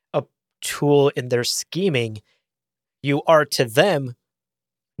just a tool in their scheming. You are to them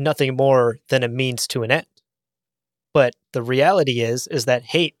nothing more than a means to an end. But the reality is that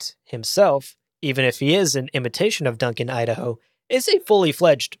hate himself, even if he is an imitation of Duncan Idaho, is a fully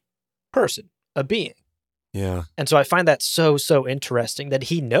fledged person, a being. Yeah. And so I find that so interesting that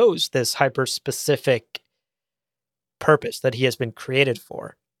he knows this hyper-specific purpose that he has been created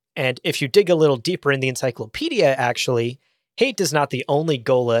for. And if you dig a little deeper in the encyclopedia, actually, hate is not the only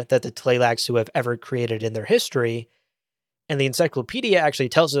Ghola that the Tleilaxu have ever created in their history. And the encyclopedia actually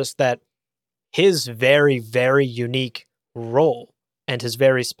tells us that his very, very unique role and his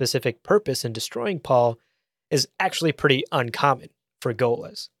very specific purpose in destroying Paul is actually pretty uncommon for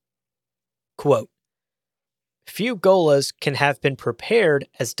Gholas. Quote, few Gholas can have been prepared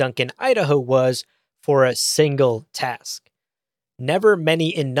as Duncan Idaho was for a single task. Never many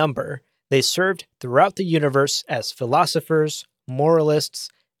in number, they served throughout the universe as philosophers, moralists,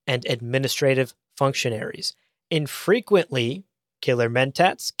 and administrative functionaries. Infrequently, killer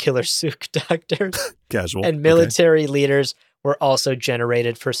mentats, killer souk doctors, Casual. and military leaders were also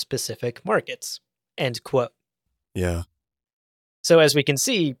generated for specific markets. End quote. Yeah. So as we can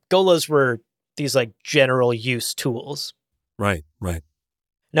see, Gholas were these like general use tools. Right.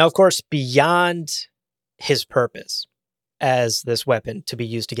 Now, of course, beyond his purpose as this weapon to be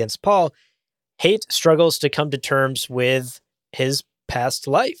used against Paul, hate struggles to come to terms with his past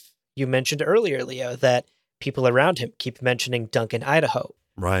life. You mentioned earlier, Leo, that people around him keep mentioning Duncan Idaho.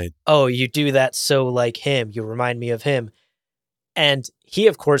 Right. Oh, you do that so like him. You remind me of him. And he,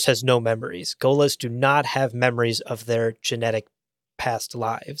 of course, has no memories. Gholas do not have memories of their genetic past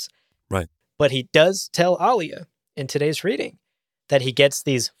lives. Right. But he does tell Alia in today's reading that he gets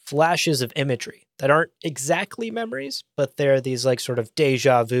these flashes of imagery that aren't exactly memories, but they're these like sort of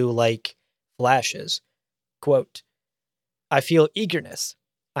deja vu like flashes. Quote, I feel eagerness,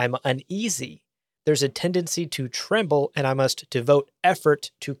 I'm uneasy. There's a tendency to tremble, and I must devote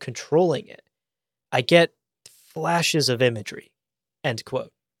effort to controlling it. I get flashes of imagery. End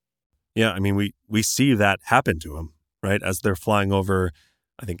quote. Yeah, I mean, we see that happen to him, right? As they're flying over,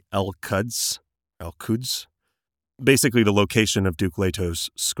 I think, El-Quds, basically the location of Duke Leto's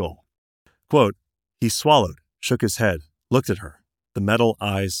skull. Quote, he swallowed, shook his head, looked at her, the metal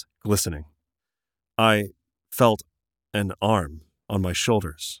eyes glistening. I felt an arm on my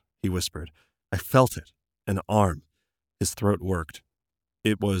shoulders, he whispered. I felt it, an arm. His throat worked.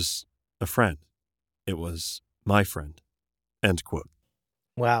 It was a friend. It was my friend. End quote.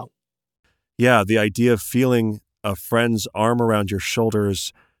 Wow. Yeah, the idea of feeling a friend's arm around your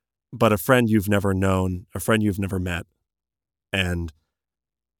shoulders, but a friend you've never known, a friend you've never met, and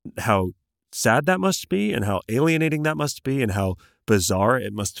how sad that must be, and how alienating that must be, and how bizarre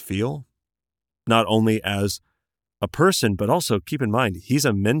it must feel, not only as a person, but also keep in mind, he's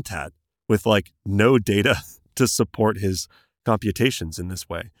a mentat with like no data to support his computations in this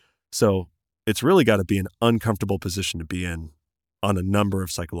way. So it's really got to be an uncomfortable position to be in on a number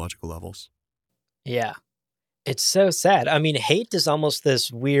of psychological levels. Yeah. It's so sad. I mean, hate is almost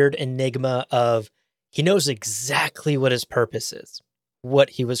this weird enigma of he knows exactly what his purpose is,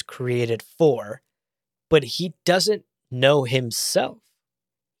 what he was created for, but he doesn't know himself.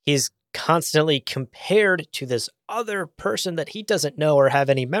 He's constantly compared to this other person that he doesn't know or have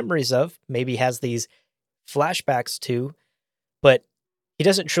any memories of, maybe has these flashbacks to, but he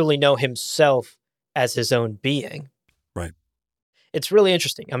doesn't truly know himself as his own being. Right. It's really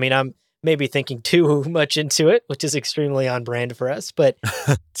interesting. I mean, I'm maybe thinking too much into it, which is extremely on brand for us, but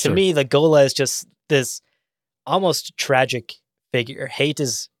to me, the Ghola is just this almost tragic figure. Hate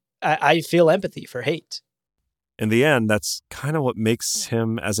is, I feel empathy for Hate. In the end, that's kind of what makes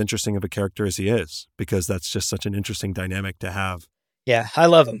him as interesting of a character as he is, because that's just such an interesting dynamic to have. Yeah, I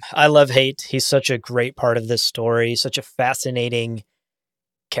love him. I love Hate. He's such a great part of this story, such a fascinating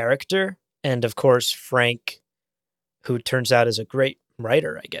character. And of course, Frank, who turns out is a great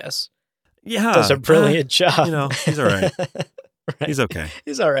writer, I guess. Yeah. Does a brilliant job. You know, he's all right. Right. He's okay.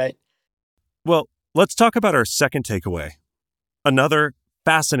 He's all right. Well, let's talk about our second takeaway. Another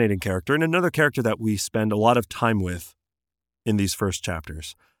fascinating character, and another character that we spend a lot of time with in these first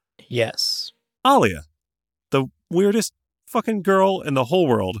chapters. Yes. Alia, the weirdest fucking girl in the whole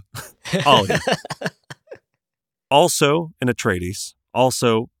world. Alia. Also an Atreides,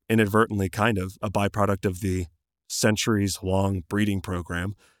 also inadvertently kind of a byproduct of the centuries-long breeding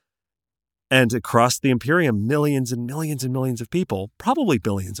program. And across the Imperium, millions and millions and millions of people, probably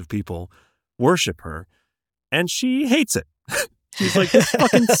billions of people, worship her. And she hates it. She's like, this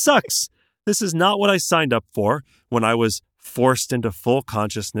fucking sucks. This is not what I signed up for when I was forced into full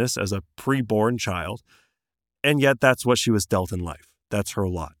consciousness as a preborn child. And yet that's what she was dealt in life. That's her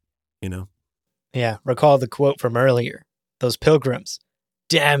lot, you know? Yeah. Recall the quote from earlier. Those pilgrims.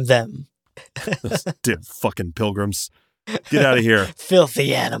 Damn them. Those damn fucking pilgrims. Get out of here.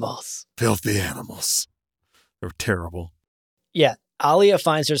 Filthy animals. Filthy animals. They're terrible. Yeah. Alia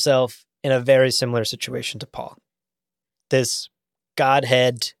finds herself in a very similar situation to Paul. This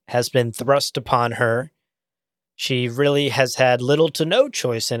godhead has been thrust upon her. She really has had little to no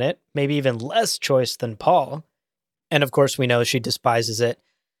choice in it, maybe even less choice than Paul. And of course, we know she despises it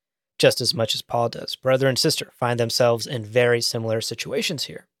just as much as Paul does. Brother and sister find themselves in very similar situations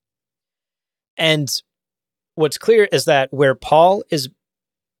here. And what's clear is that where Paul is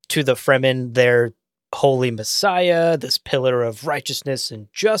to the Fremen their holy Messiah, this pillar of righteousness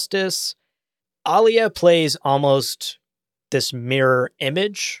and justice, Alia plays almost this mirror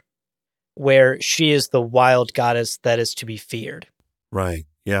image where she is the wild goddess that is to be feared. Right.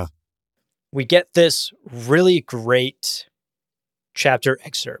 Yeah. We get this really great chapter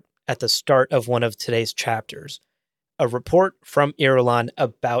excerpt at the start of one of today's chapters, a report from Irulan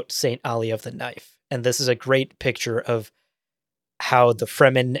about Saint Alia of the Knife. And this is a great picture of how the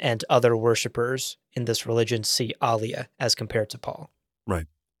Fremen and other worshippers in this religion see Alia as compared to Paul. Right.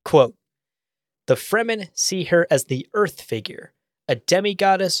 Quote, the Fremen see her as the earth figure, a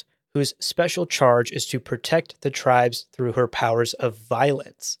demigoddess whose special charge is to protect the tribes through her powers of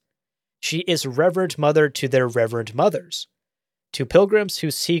violence. She is reverend mother to their reverend mothers. To pilgrims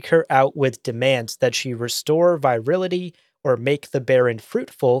who seek her out with demands that she restore virility or make the barren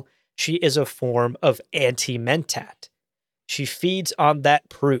fruitful, she is a form of anti-mentat. She feeds on that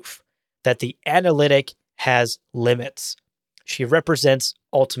proof that the analytic has limits. She represents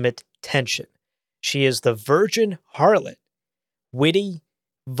ultimate tension. She is the virgin harlot, witty,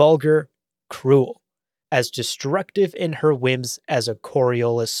 vulgar, cruel, as destructive in her whims as a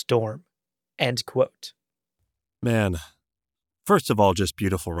Coriolis storm. End quote. Man, First of all, just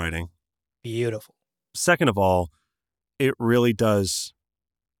beautiful writing. Beautiful. Second of all, it really does,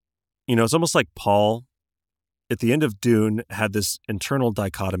 it's almost like Paul at the end of Dune had this internal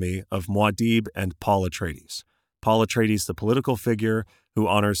dichotomy of Muad'Dib and Paul Atreides. Paul Atreides, the political figure who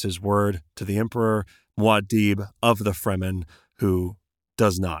honors his word to the emperor, Muad'Dib of the Fremen, who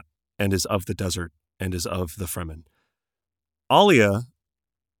does not and is of the desert and is of the Fremen. Alia,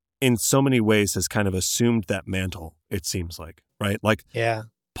 in so many ways, has kind of assumed that mantle, it seems like, right? Like, Yeah.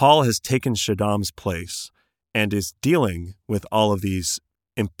 Paul has taken Shaddam's place and is dealing with all of these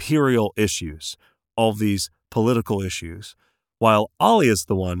imperial issues, all these political issues, while Alia is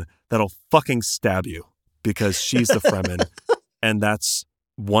the one that'll fucking stab you because she's the Fremen, and that's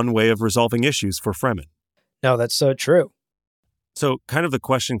one way of resolving issues for Fremen. No, that's so true. So kind of the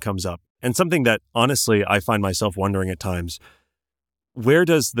question comes up, and something that honestly I find myself wondering at times, where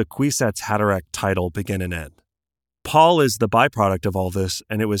does the Kwisatz Haderach title begin and end? Paul is the byproduct of all this,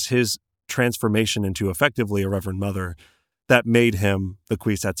 and it was his transformation into effectively a Reverend Mother that made him the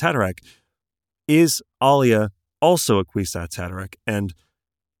Kwisatz Haderach. Is Alia also a Kwisatz Haderach? And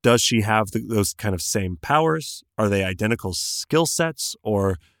does she have those kind of same powers? Are they identical skill sets,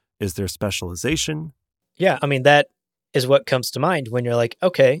 or is there specialization? Yeah, I mean, that is what comes to mind when you're like,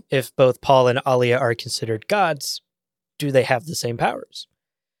 okay, if both Paul and Alia are considered gods, do they have the same powers?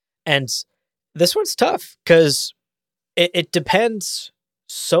 And this one's tough because it depends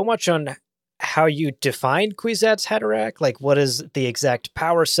so much on how you define Kwisatz Haderach. Like, what is the exact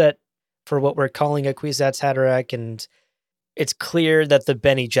power set for what we're calling a Kwisatz Haderach? And it's clear that the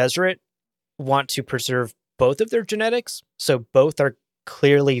Bene Gesserit want to preserve both of their genetics, so both are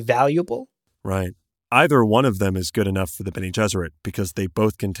clearly valuable. Right. Either one of them is good enough for the Bene Gesserit because they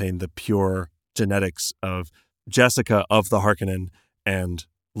both contain the pure genetics of Jessica of the Harkonnen and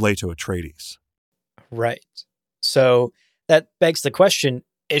Leto Atreides. Right. So that begs the question,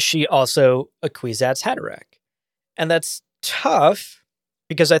 is she also a Kwisatz Haderach? And that's tough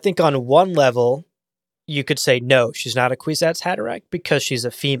because I think on one level, you could say, no, she's not a Kwisatz Haderach because she's a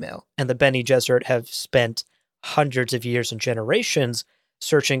female. And the Bene Gesserit have spent hundreds of years and generations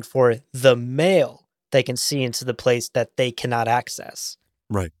searching for the male they can see into the place that they cannot access.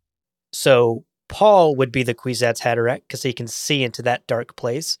 Right. So Paul would be the Kwisatz Haderach because he can see into that dark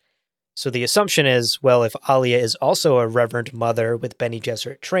place. So the assumption is, well, if Alia is also a Reverend Mother with Bene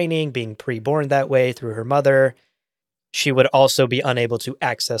Gesserit training, being pre-born that way through her mother, she would also be unable to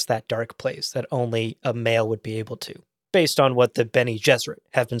access that dark place that only a male would be able to, based on what the Bene Gesserit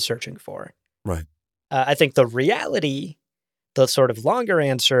have been searching for. Right. I think the reality, the sort of longer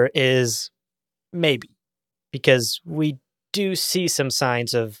answer is maybe, because we do see some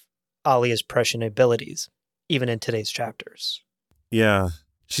signs of Alia's prescient abilities, even in today's chapters. Yeah,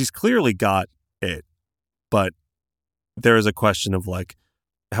 she's clearly got it, but there is a question of like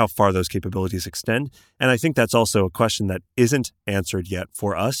how far those capabilities extend. And I think that's also a question that isn't answered yet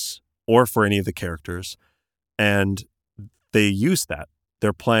for us or for any of the characters. And they use that.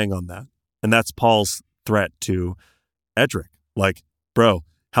 They're playing on that. And that's Paul's threat to Edric. Like, bro,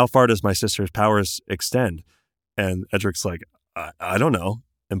 how far does my sister's powers extend? And Edric's like, I don't know.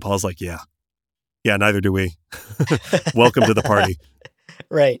 And Paul's like, yeah, neither do we. Welcome to the party.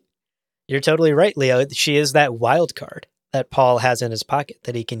 Right. You're totally right, Leo. She is that wild card that Paul has in his pocket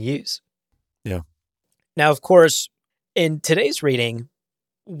that he can use. Yeah. Now, of course, in today's reading,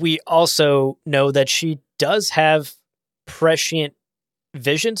 we also know that she does have prescient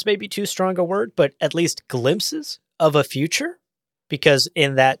visions, maybe too strong a word, but at least glimpses of a future. Because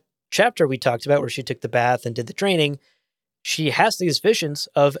in that chapter we talked about where she took the bath and did the training, she has these visions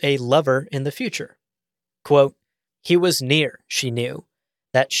of a lover in the future. Quote, "He was near, she knew,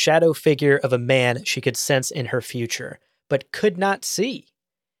 that shadow figure of a man she could sense in her future, but could not see.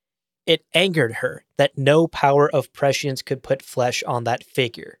 It angered her that no power of prescience could put flesh on that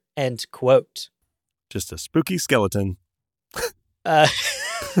figure." End quote. Just a spooky skeleton.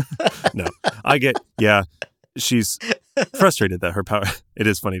 No, I get, yeah, she's frustrated that her power, it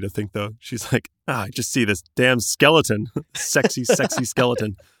is funny to think though. She's like, I just see this damn skeleton, sexy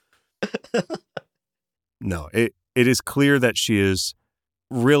skeleton. No, it is clear that she is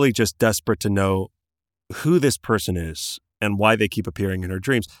really just desperate to know who this person is and why they keep appearing in her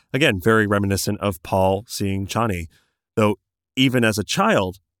dreams. Again, very reminiscent of Paul seeing Chani, though even as a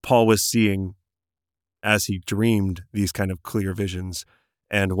child, Paul was seeing, as he dreamed, these kind of clear visions.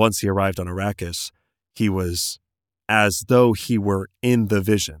 And once he arrived on Arrakis, he was as though he were in the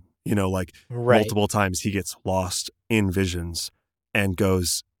vision, like right. Multiple times he gets lost in visions and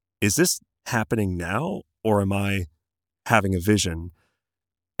goes, is this happening now or am I having a vision?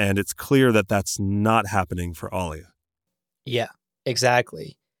 And it's clear that that's not happening for Alia. Yeah,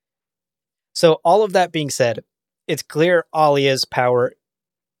 exactly. So all of that being said, it's clear Alia's power,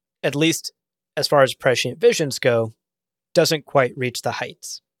 at least as far as prescient visions go, doesn't quite reach the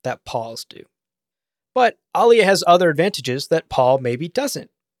heights that Paul's do. But Alia has other advantages that Paul maybe doesn't.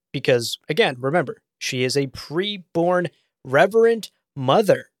 Because, again, remember, she is a pre-born reverend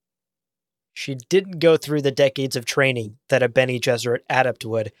mother. She didn't go through the decades of training that a Bene Gesserit adept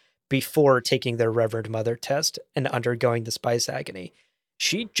would before taking their Reverend Mother test and undergoing the spice agony.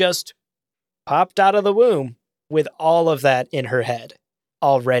 She just popped out of the womb with all of that in her head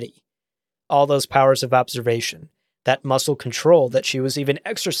already. All those powers of observation, that muscle control that she was even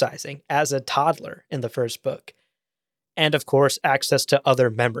exercising as a toddler in the first book. And of course, access to other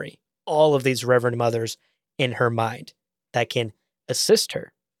memory. All of these Reverend Mothers in her mind that can assist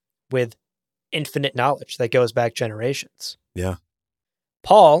her with infinite knowledge that goes back generations. Yeah.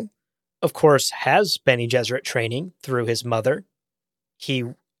 Paul, of course, has Bene Gesserit training through his mother. He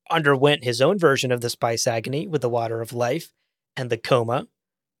underwent his own version of the spice agony with the water of life and the coma.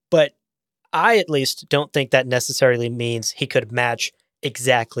 But I, at least, don't think that necessarily means he could match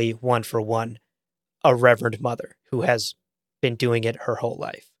exactly 1-for-1 a Reverend Mother who has been doing it her whole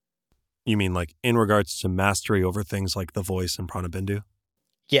life. You mean like in regards to mastery over things like the voice and Pranabindu?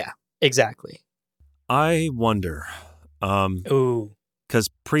 Yeah, exactly. I wonder. Ooh. Because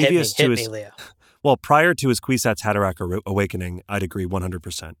previous hit to me, his... Leo. Well, prior to his Kwisatz Haderach awakening, I'd agree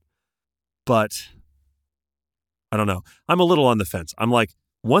 100%. But I don't know. I'm a little on the fence. I'm like,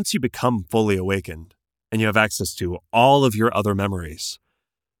 once you become fully awakened and you have access to all of your other memories,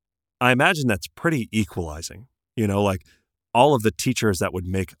 I imagine that's pretty equalizing. You know, like all of the teachers that would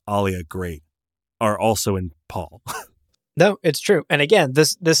make Alia great are also in Paul. No, it's true. And again,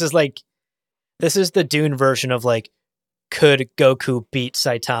 this is the Dune version of like, could Goku beat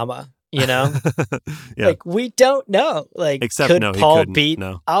Saitama? You know? Yeah. Like, we don't know. Like, Except, could no, he Paul couldn't. beat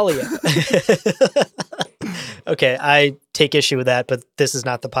No. Alia? Okay, I take issue with that, but this is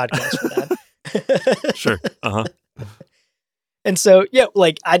not the podcast for that. Sure. Uh-huh. And so, yeah,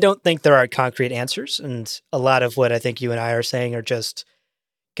 like, I don't think there are concrete answers. And a lot of what I think you and I are saying are just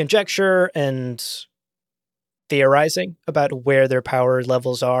conjecture and theorizing about where their power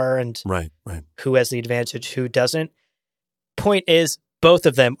levels are and Right. who has the advantage, who doesn't. Point is, both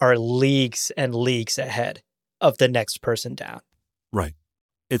of them are leagues and leagues ahead of the next person down. Right.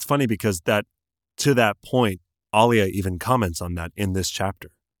 It's funny because to that point, Alia even comments on that in this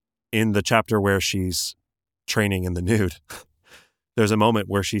chapter. In the chapter where she's training in the nude, there's a moment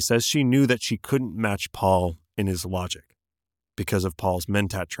where she says she knew that she couldn't match Paul in his logic because of Paul's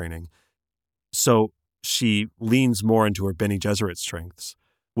Mentat training. So she leans more into her Bene Gesserit strengths,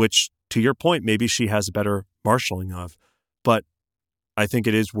 which, to your point, maybe she has better marshaling of. But I think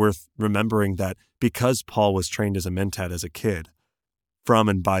it is worth remembering that because Paul was trained as a Mentat as a kid, from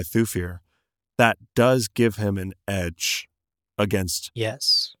and by Thufir, that does give him an edge against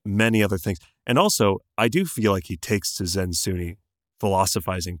many other things. And also, I do feel like he takes to Zen Sunni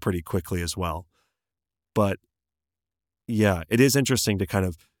philosophizing pretty quickly as well. But yeah, it is interesting to kind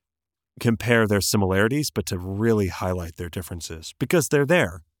of compare their similarities, but to really highlight their differences because they're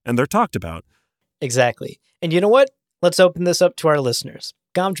there and they're talked about. Exactly. And you know what? Let's open this up to our listeners.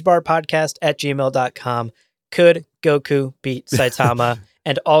 GomjabarPodcast@gmail.com. Could Goku beat Saitama?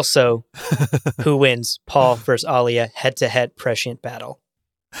 And also, who wins Paul versus Alia head-to-head prescient battle?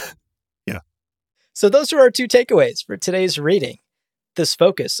 Yeah. So those are our two takeaways for today's reading. This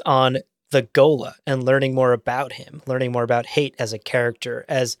focus on the Ghola and learning more about him, learning more about Hate as a character,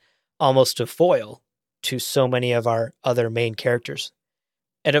 as almost a foil to so many of our other main characters.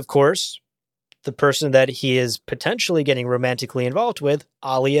 And of course, the person that he is potentially getting romantically involved with,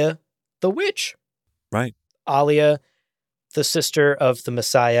 Alia the Witch. Right. Alia, the sister of the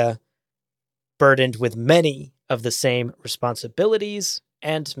Messiah, burdened with many of the same responsibilities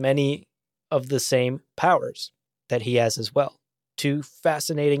and many of the same powers that he has as well. Two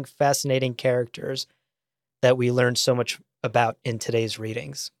fascinating characters that we learned so much about in today's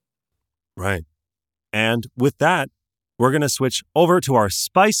readings. Right. And with that, we're going to switch over to our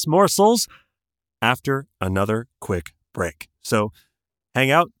spice morsels after another quick break. So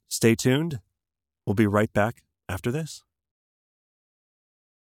hang out, stay tuned. We'll be right back after this.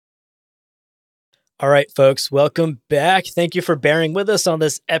 All right, folks, welcome back. Thank you for bearing with us on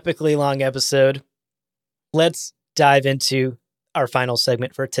this epically long episode. Let's dive into our final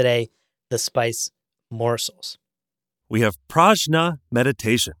segment for today, the spice morsels. We have Prajna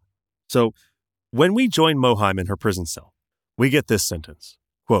meditation. So when we join Mohaim in her prison cell, we get this sentence,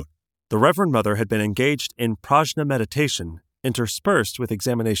 quote, "The Reverend Mother had been engaged in Prajna meditation interspersed with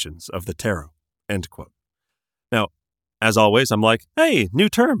examinations of the tarot," end quote. Now, as always, I'm like, hey, new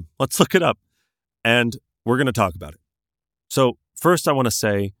term. Let's look it up. And we're going to talk about it. So first, I want to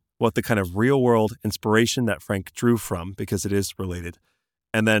say what the kind of real-world inspiration that Frank drew from, because it is related,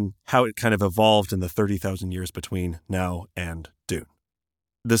 and then how it kind of evolved in the 30,000 years between now and Dune.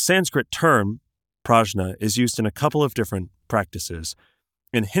 The Sanskrit term, prajna, is used in a couple of different practices.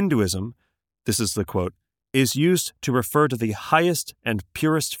 In Hinduism, this is the quote, is used to refer to the highest and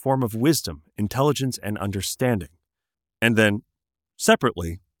purest form of wisdom, intelligence, and understanding. And then,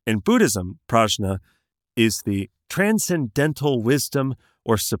 separately, in Buddhism, prajna is the transcendental wisdom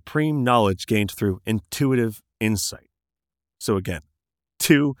or supreme knowledge gained through intuitive insight. So again,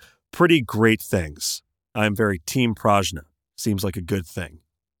 two pretty great things. I'm very team prajna. Seems like a good thing.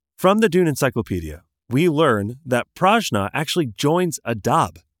 From the Dune Encyclopedia, we learn that prajna actually joins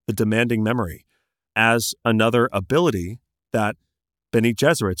adab, the demanding memory, as another ability that Bene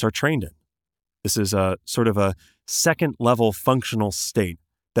Gesserits are trained in. This is a sort of a second-level functional state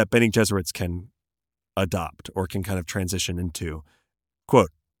that Bene Gesserits can adopt or can kind of transition into.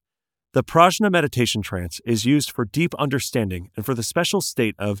 Quote, the prajna meditation trance is used for deep understanding and for the special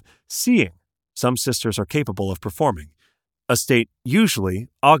state of seeing some sisters are capable of performing, a state usually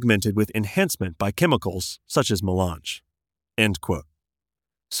augmented with enhancement by chemicals such as melange. End quote.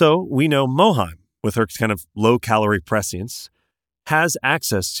 So we know Mohaim, with her kind of low-calorie prescience, has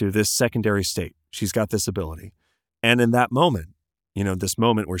access to this secondary state. She's got this ability. And in that moment, this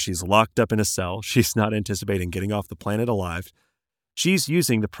moment where she's locked up in a cell, she's not anticipating getting off the planet alive, she's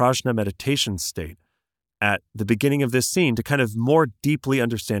using the prajna meditation state at the beginning of this scene to kind of more deeply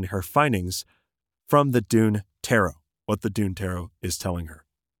understand her findings from the Dune Tarot, what the Dune Tarot is telling her.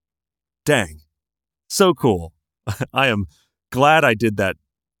 Dang. So cool. I am glad I did that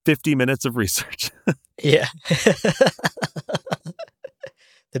 50 minutes of research. Yeah.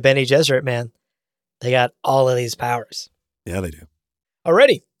 The Bene Gesserit, man. They got all of these powers. Yeah, they do.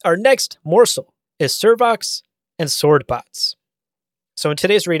 Alrighty. Our next morsel is Servox and Swordbots. So in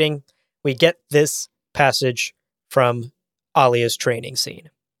today's reading, we get this passage from Alia's training scene.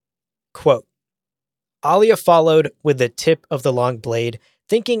 Quote, Alia followed with the tip of the long blade,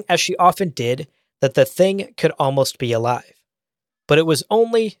 thinking, as she often did, that the thing could almost be alive. But it was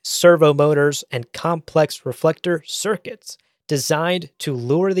only servo motors and complex reflector circuits designed to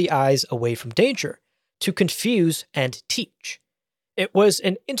lure the eyes away from danger, to confuse and teach. It was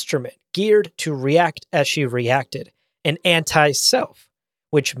an instrument geared to react as she reacted, an anti-self,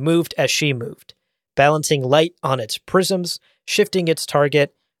 which moved as she moved, balancing light on its prisms, shifting its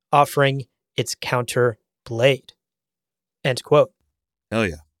target, offering its counter blade. End quote. Hell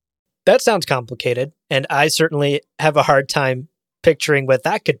yeah. That sounds complicated, and I certainly have a hard time picturing what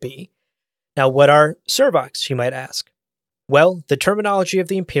that could be. Now, what are Servox, you might ask? Well, the terminology of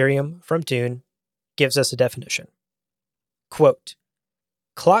the Imperium from Dune gives us a definition. Quote,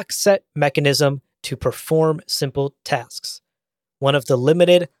 clock set mechanism to perform simple tasks. One of the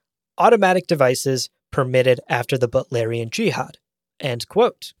limited automatic devices permitted after the Butlerian Jihad. End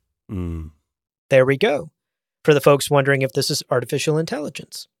quote. There we go. For the folks wondering if this is artificial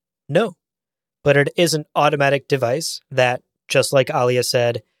intelligence. No. But it is an automatic device that, just like Alia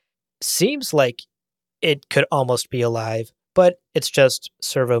said, seems like it could almost be alive, but it's just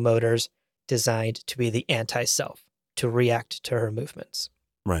servo motors designed to be the anti-self, to react to her movements.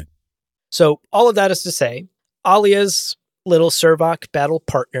 Right. So all of that is to say, Alia's little Servox battle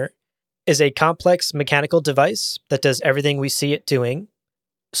partner is a complex mechanical device that does everything we see it doing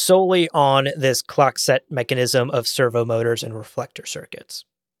solely on this clock set mechanism of servo motors and reflector circuits.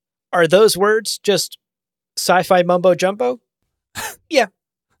 Are those words just sci-fi mumbo jumbo? Yeah,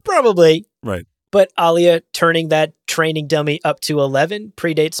 probably. Right. But Alia turning that training dummy up to 11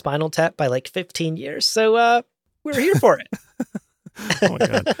 predates Spinal Tap by like 15 years. So we're here for it. Oh my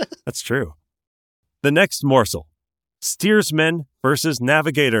God. That's true. The next morsel. Steersmen versus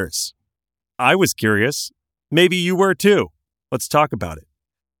navigators. I was curious. Maybe you were too. Let's talk about it.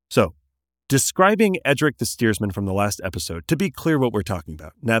 So, describing Edric the steersman from the last episode, to be clear what we're talking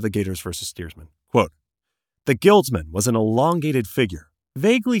about, navigators versus steersmen. Quote, the guildsman was an elongated figure,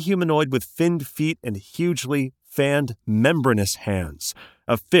 vaguely humanoid with finned feet and hugely fanned membranous hands,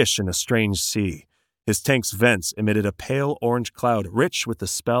 a fish in a strange sea. His tank's vents emitted a pale orange cloud rich with the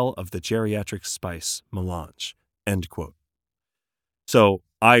spell of the geriatric spice, melange. End quote. So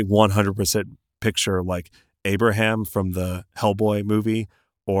I 100% picture like Abraham from the Hellboy movie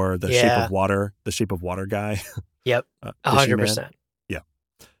or the Shape of Water guy. Yep, 100%. Yeah.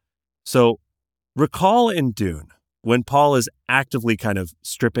 So recall in Dune, when Paul is actively kind of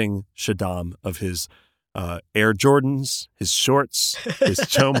stripping Shaddam of his Air Jordans, his shorts, his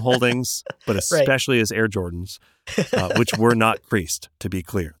chome holdings, but especially his Air Jordans, which were not creased, to be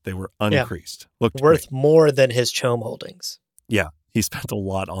clear. They were uncreased. Looked worth great. more than his chome holdings. Yeah, he spent a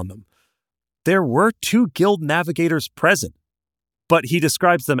lot on them. There were 2 guild navigators present, but he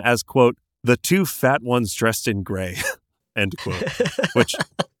describes them as, quote, the 2 fat ones dressed in gray, end quote, which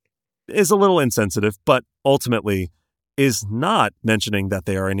is a little insensitive, but ultimately is not mentioning that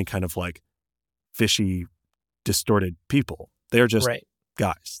they are any kind of like fishy, distorted people. They're just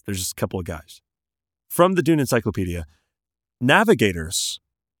guys. They're just a couple of guys. From the Dune Encyclopedia, navigators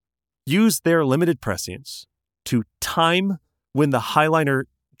use their limited prescience to time when the highliner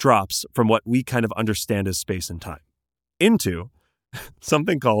drops from what we kind of understand as space and time into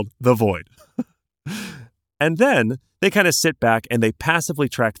something called the void. And then they kind of sit back and they passively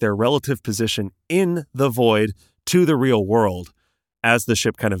track their relative position in the void to the real world as the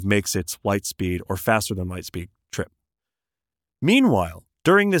ship kind of makes its light speed or faster than light speed trip. Meanwhile,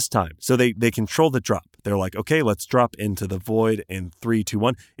 during this time, so they control the drop. They're like, okay, let's drop into the void in 3, 2,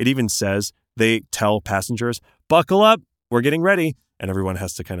 1. It even says they tell passengers, buckle up, we're getting ready. And everyone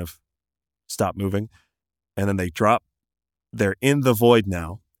has to kind of stop moving. And then they drop. They're in the void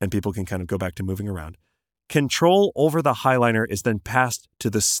now, and people can kind of go back to moving around. Control over the highliner is then passed to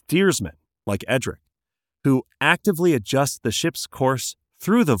the steersman, like Edric, who actively adjusts the ship's course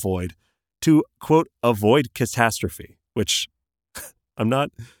through the void to, quote, avoid catastrophe, which I'm not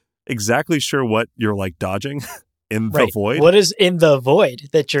exactly sure what you're like dodging in the void. What is in the void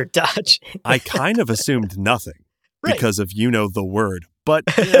that you're dodging? I kind of assumed nothing because of the word, but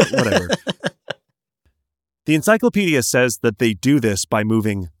yeah, whatever. The encyclopedia says that they do this by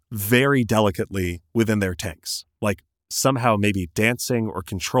moving very delicately within their tanks, like somehow maybe dancing or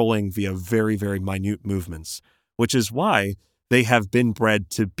controlling via very, very minute movements, which is why they have been bred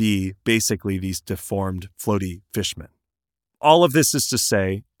to be basically these deformed, floaty fishmen. All of this is to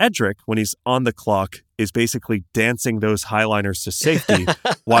say, Edric, when he's on the clock, is basically dancing those highliners to safety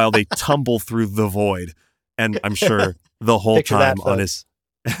while they tumble through the void. And I'm sure the whole time on his...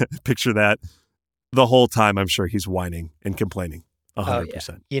 Picture that. The whole time, I'm sure he's whining and complaining. 100%. Oh,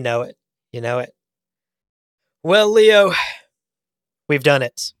 yeah. You know it. You know it. Well, Leo, we've done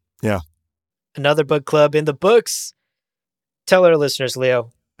it. Yeah. Another book club in the books. Tell our listeners,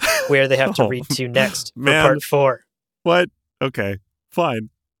 Leo, where they have to read to next for part 4. What? Okay, fine.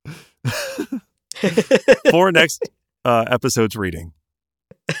 4 next episodes reading.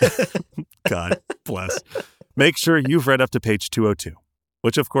 God bless. Make sure you've read up to page 202,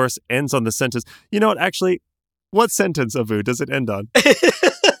 which of course ends on the sentence. You know what? Actually, what sentence, Avu, does it end on?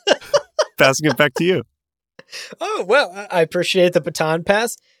 Passing it back to you. Oh, well, I appreciate the baton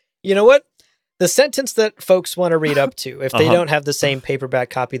pass. You know what? The sentence that folks want to read up to, if they don't have the same paperback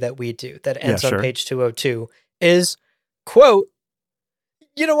copy that we do, that ends on page 202, is, quote,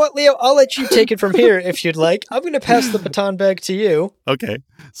 you know what, Leo, I'll let you take it from here if you'd like. I'm going to pass the baton back to you. Okay.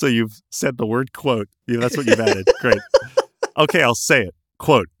 So you've said the word quote. Yeah, that's what you've added. Great. Okay, I'll say it.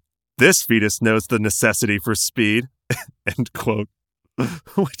 Quote, this fetus knows the necessity for speed. End quote.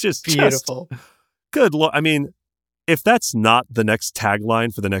 Which is beautiful. Good. I mean, if that's not the next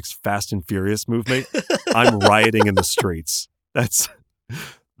tagline for the next Fast and Furious movie, I'm rioting in the streets. That's,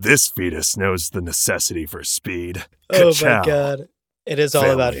 this fetus knows the necessity for speed. Oh my God. It is all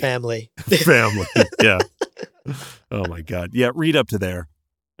about family. Family. Yeah. Oh my God. Yeah. Read up to there.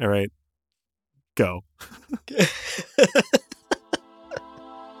 All right. Go.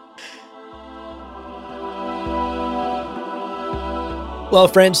 Well,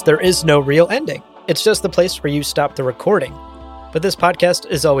 friends, there is no real ending. It's just the place where you stop the recording. But this podcast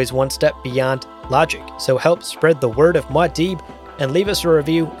is always one step beyond logic, so help spread the word of Muad'Dib and leave us a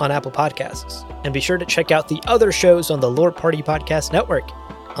review on Apple Podcasts. And be sure to check out the other shows on the Lore Party Podcast Network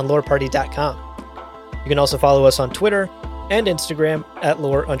on loreparty.com. You can also follow us on Twitter and Instagram at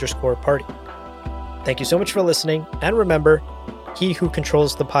lore_party. Thank you so much for listening, and remember, he who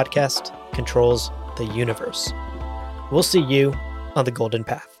controls the podcast controls the universe. We'll see you on the Golden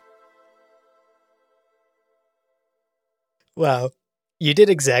Path. Wow. You did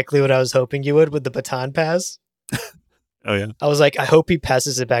exactly what I was hoping you would with the baton pass. Oh, yeah? I was like, I hope he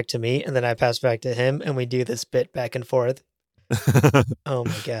passes it back to me, and then I pass back to him, and we do this bit back and forth. Oh,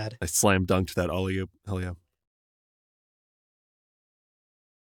 my God. I slam dunked that alley-oop. Hell yeah.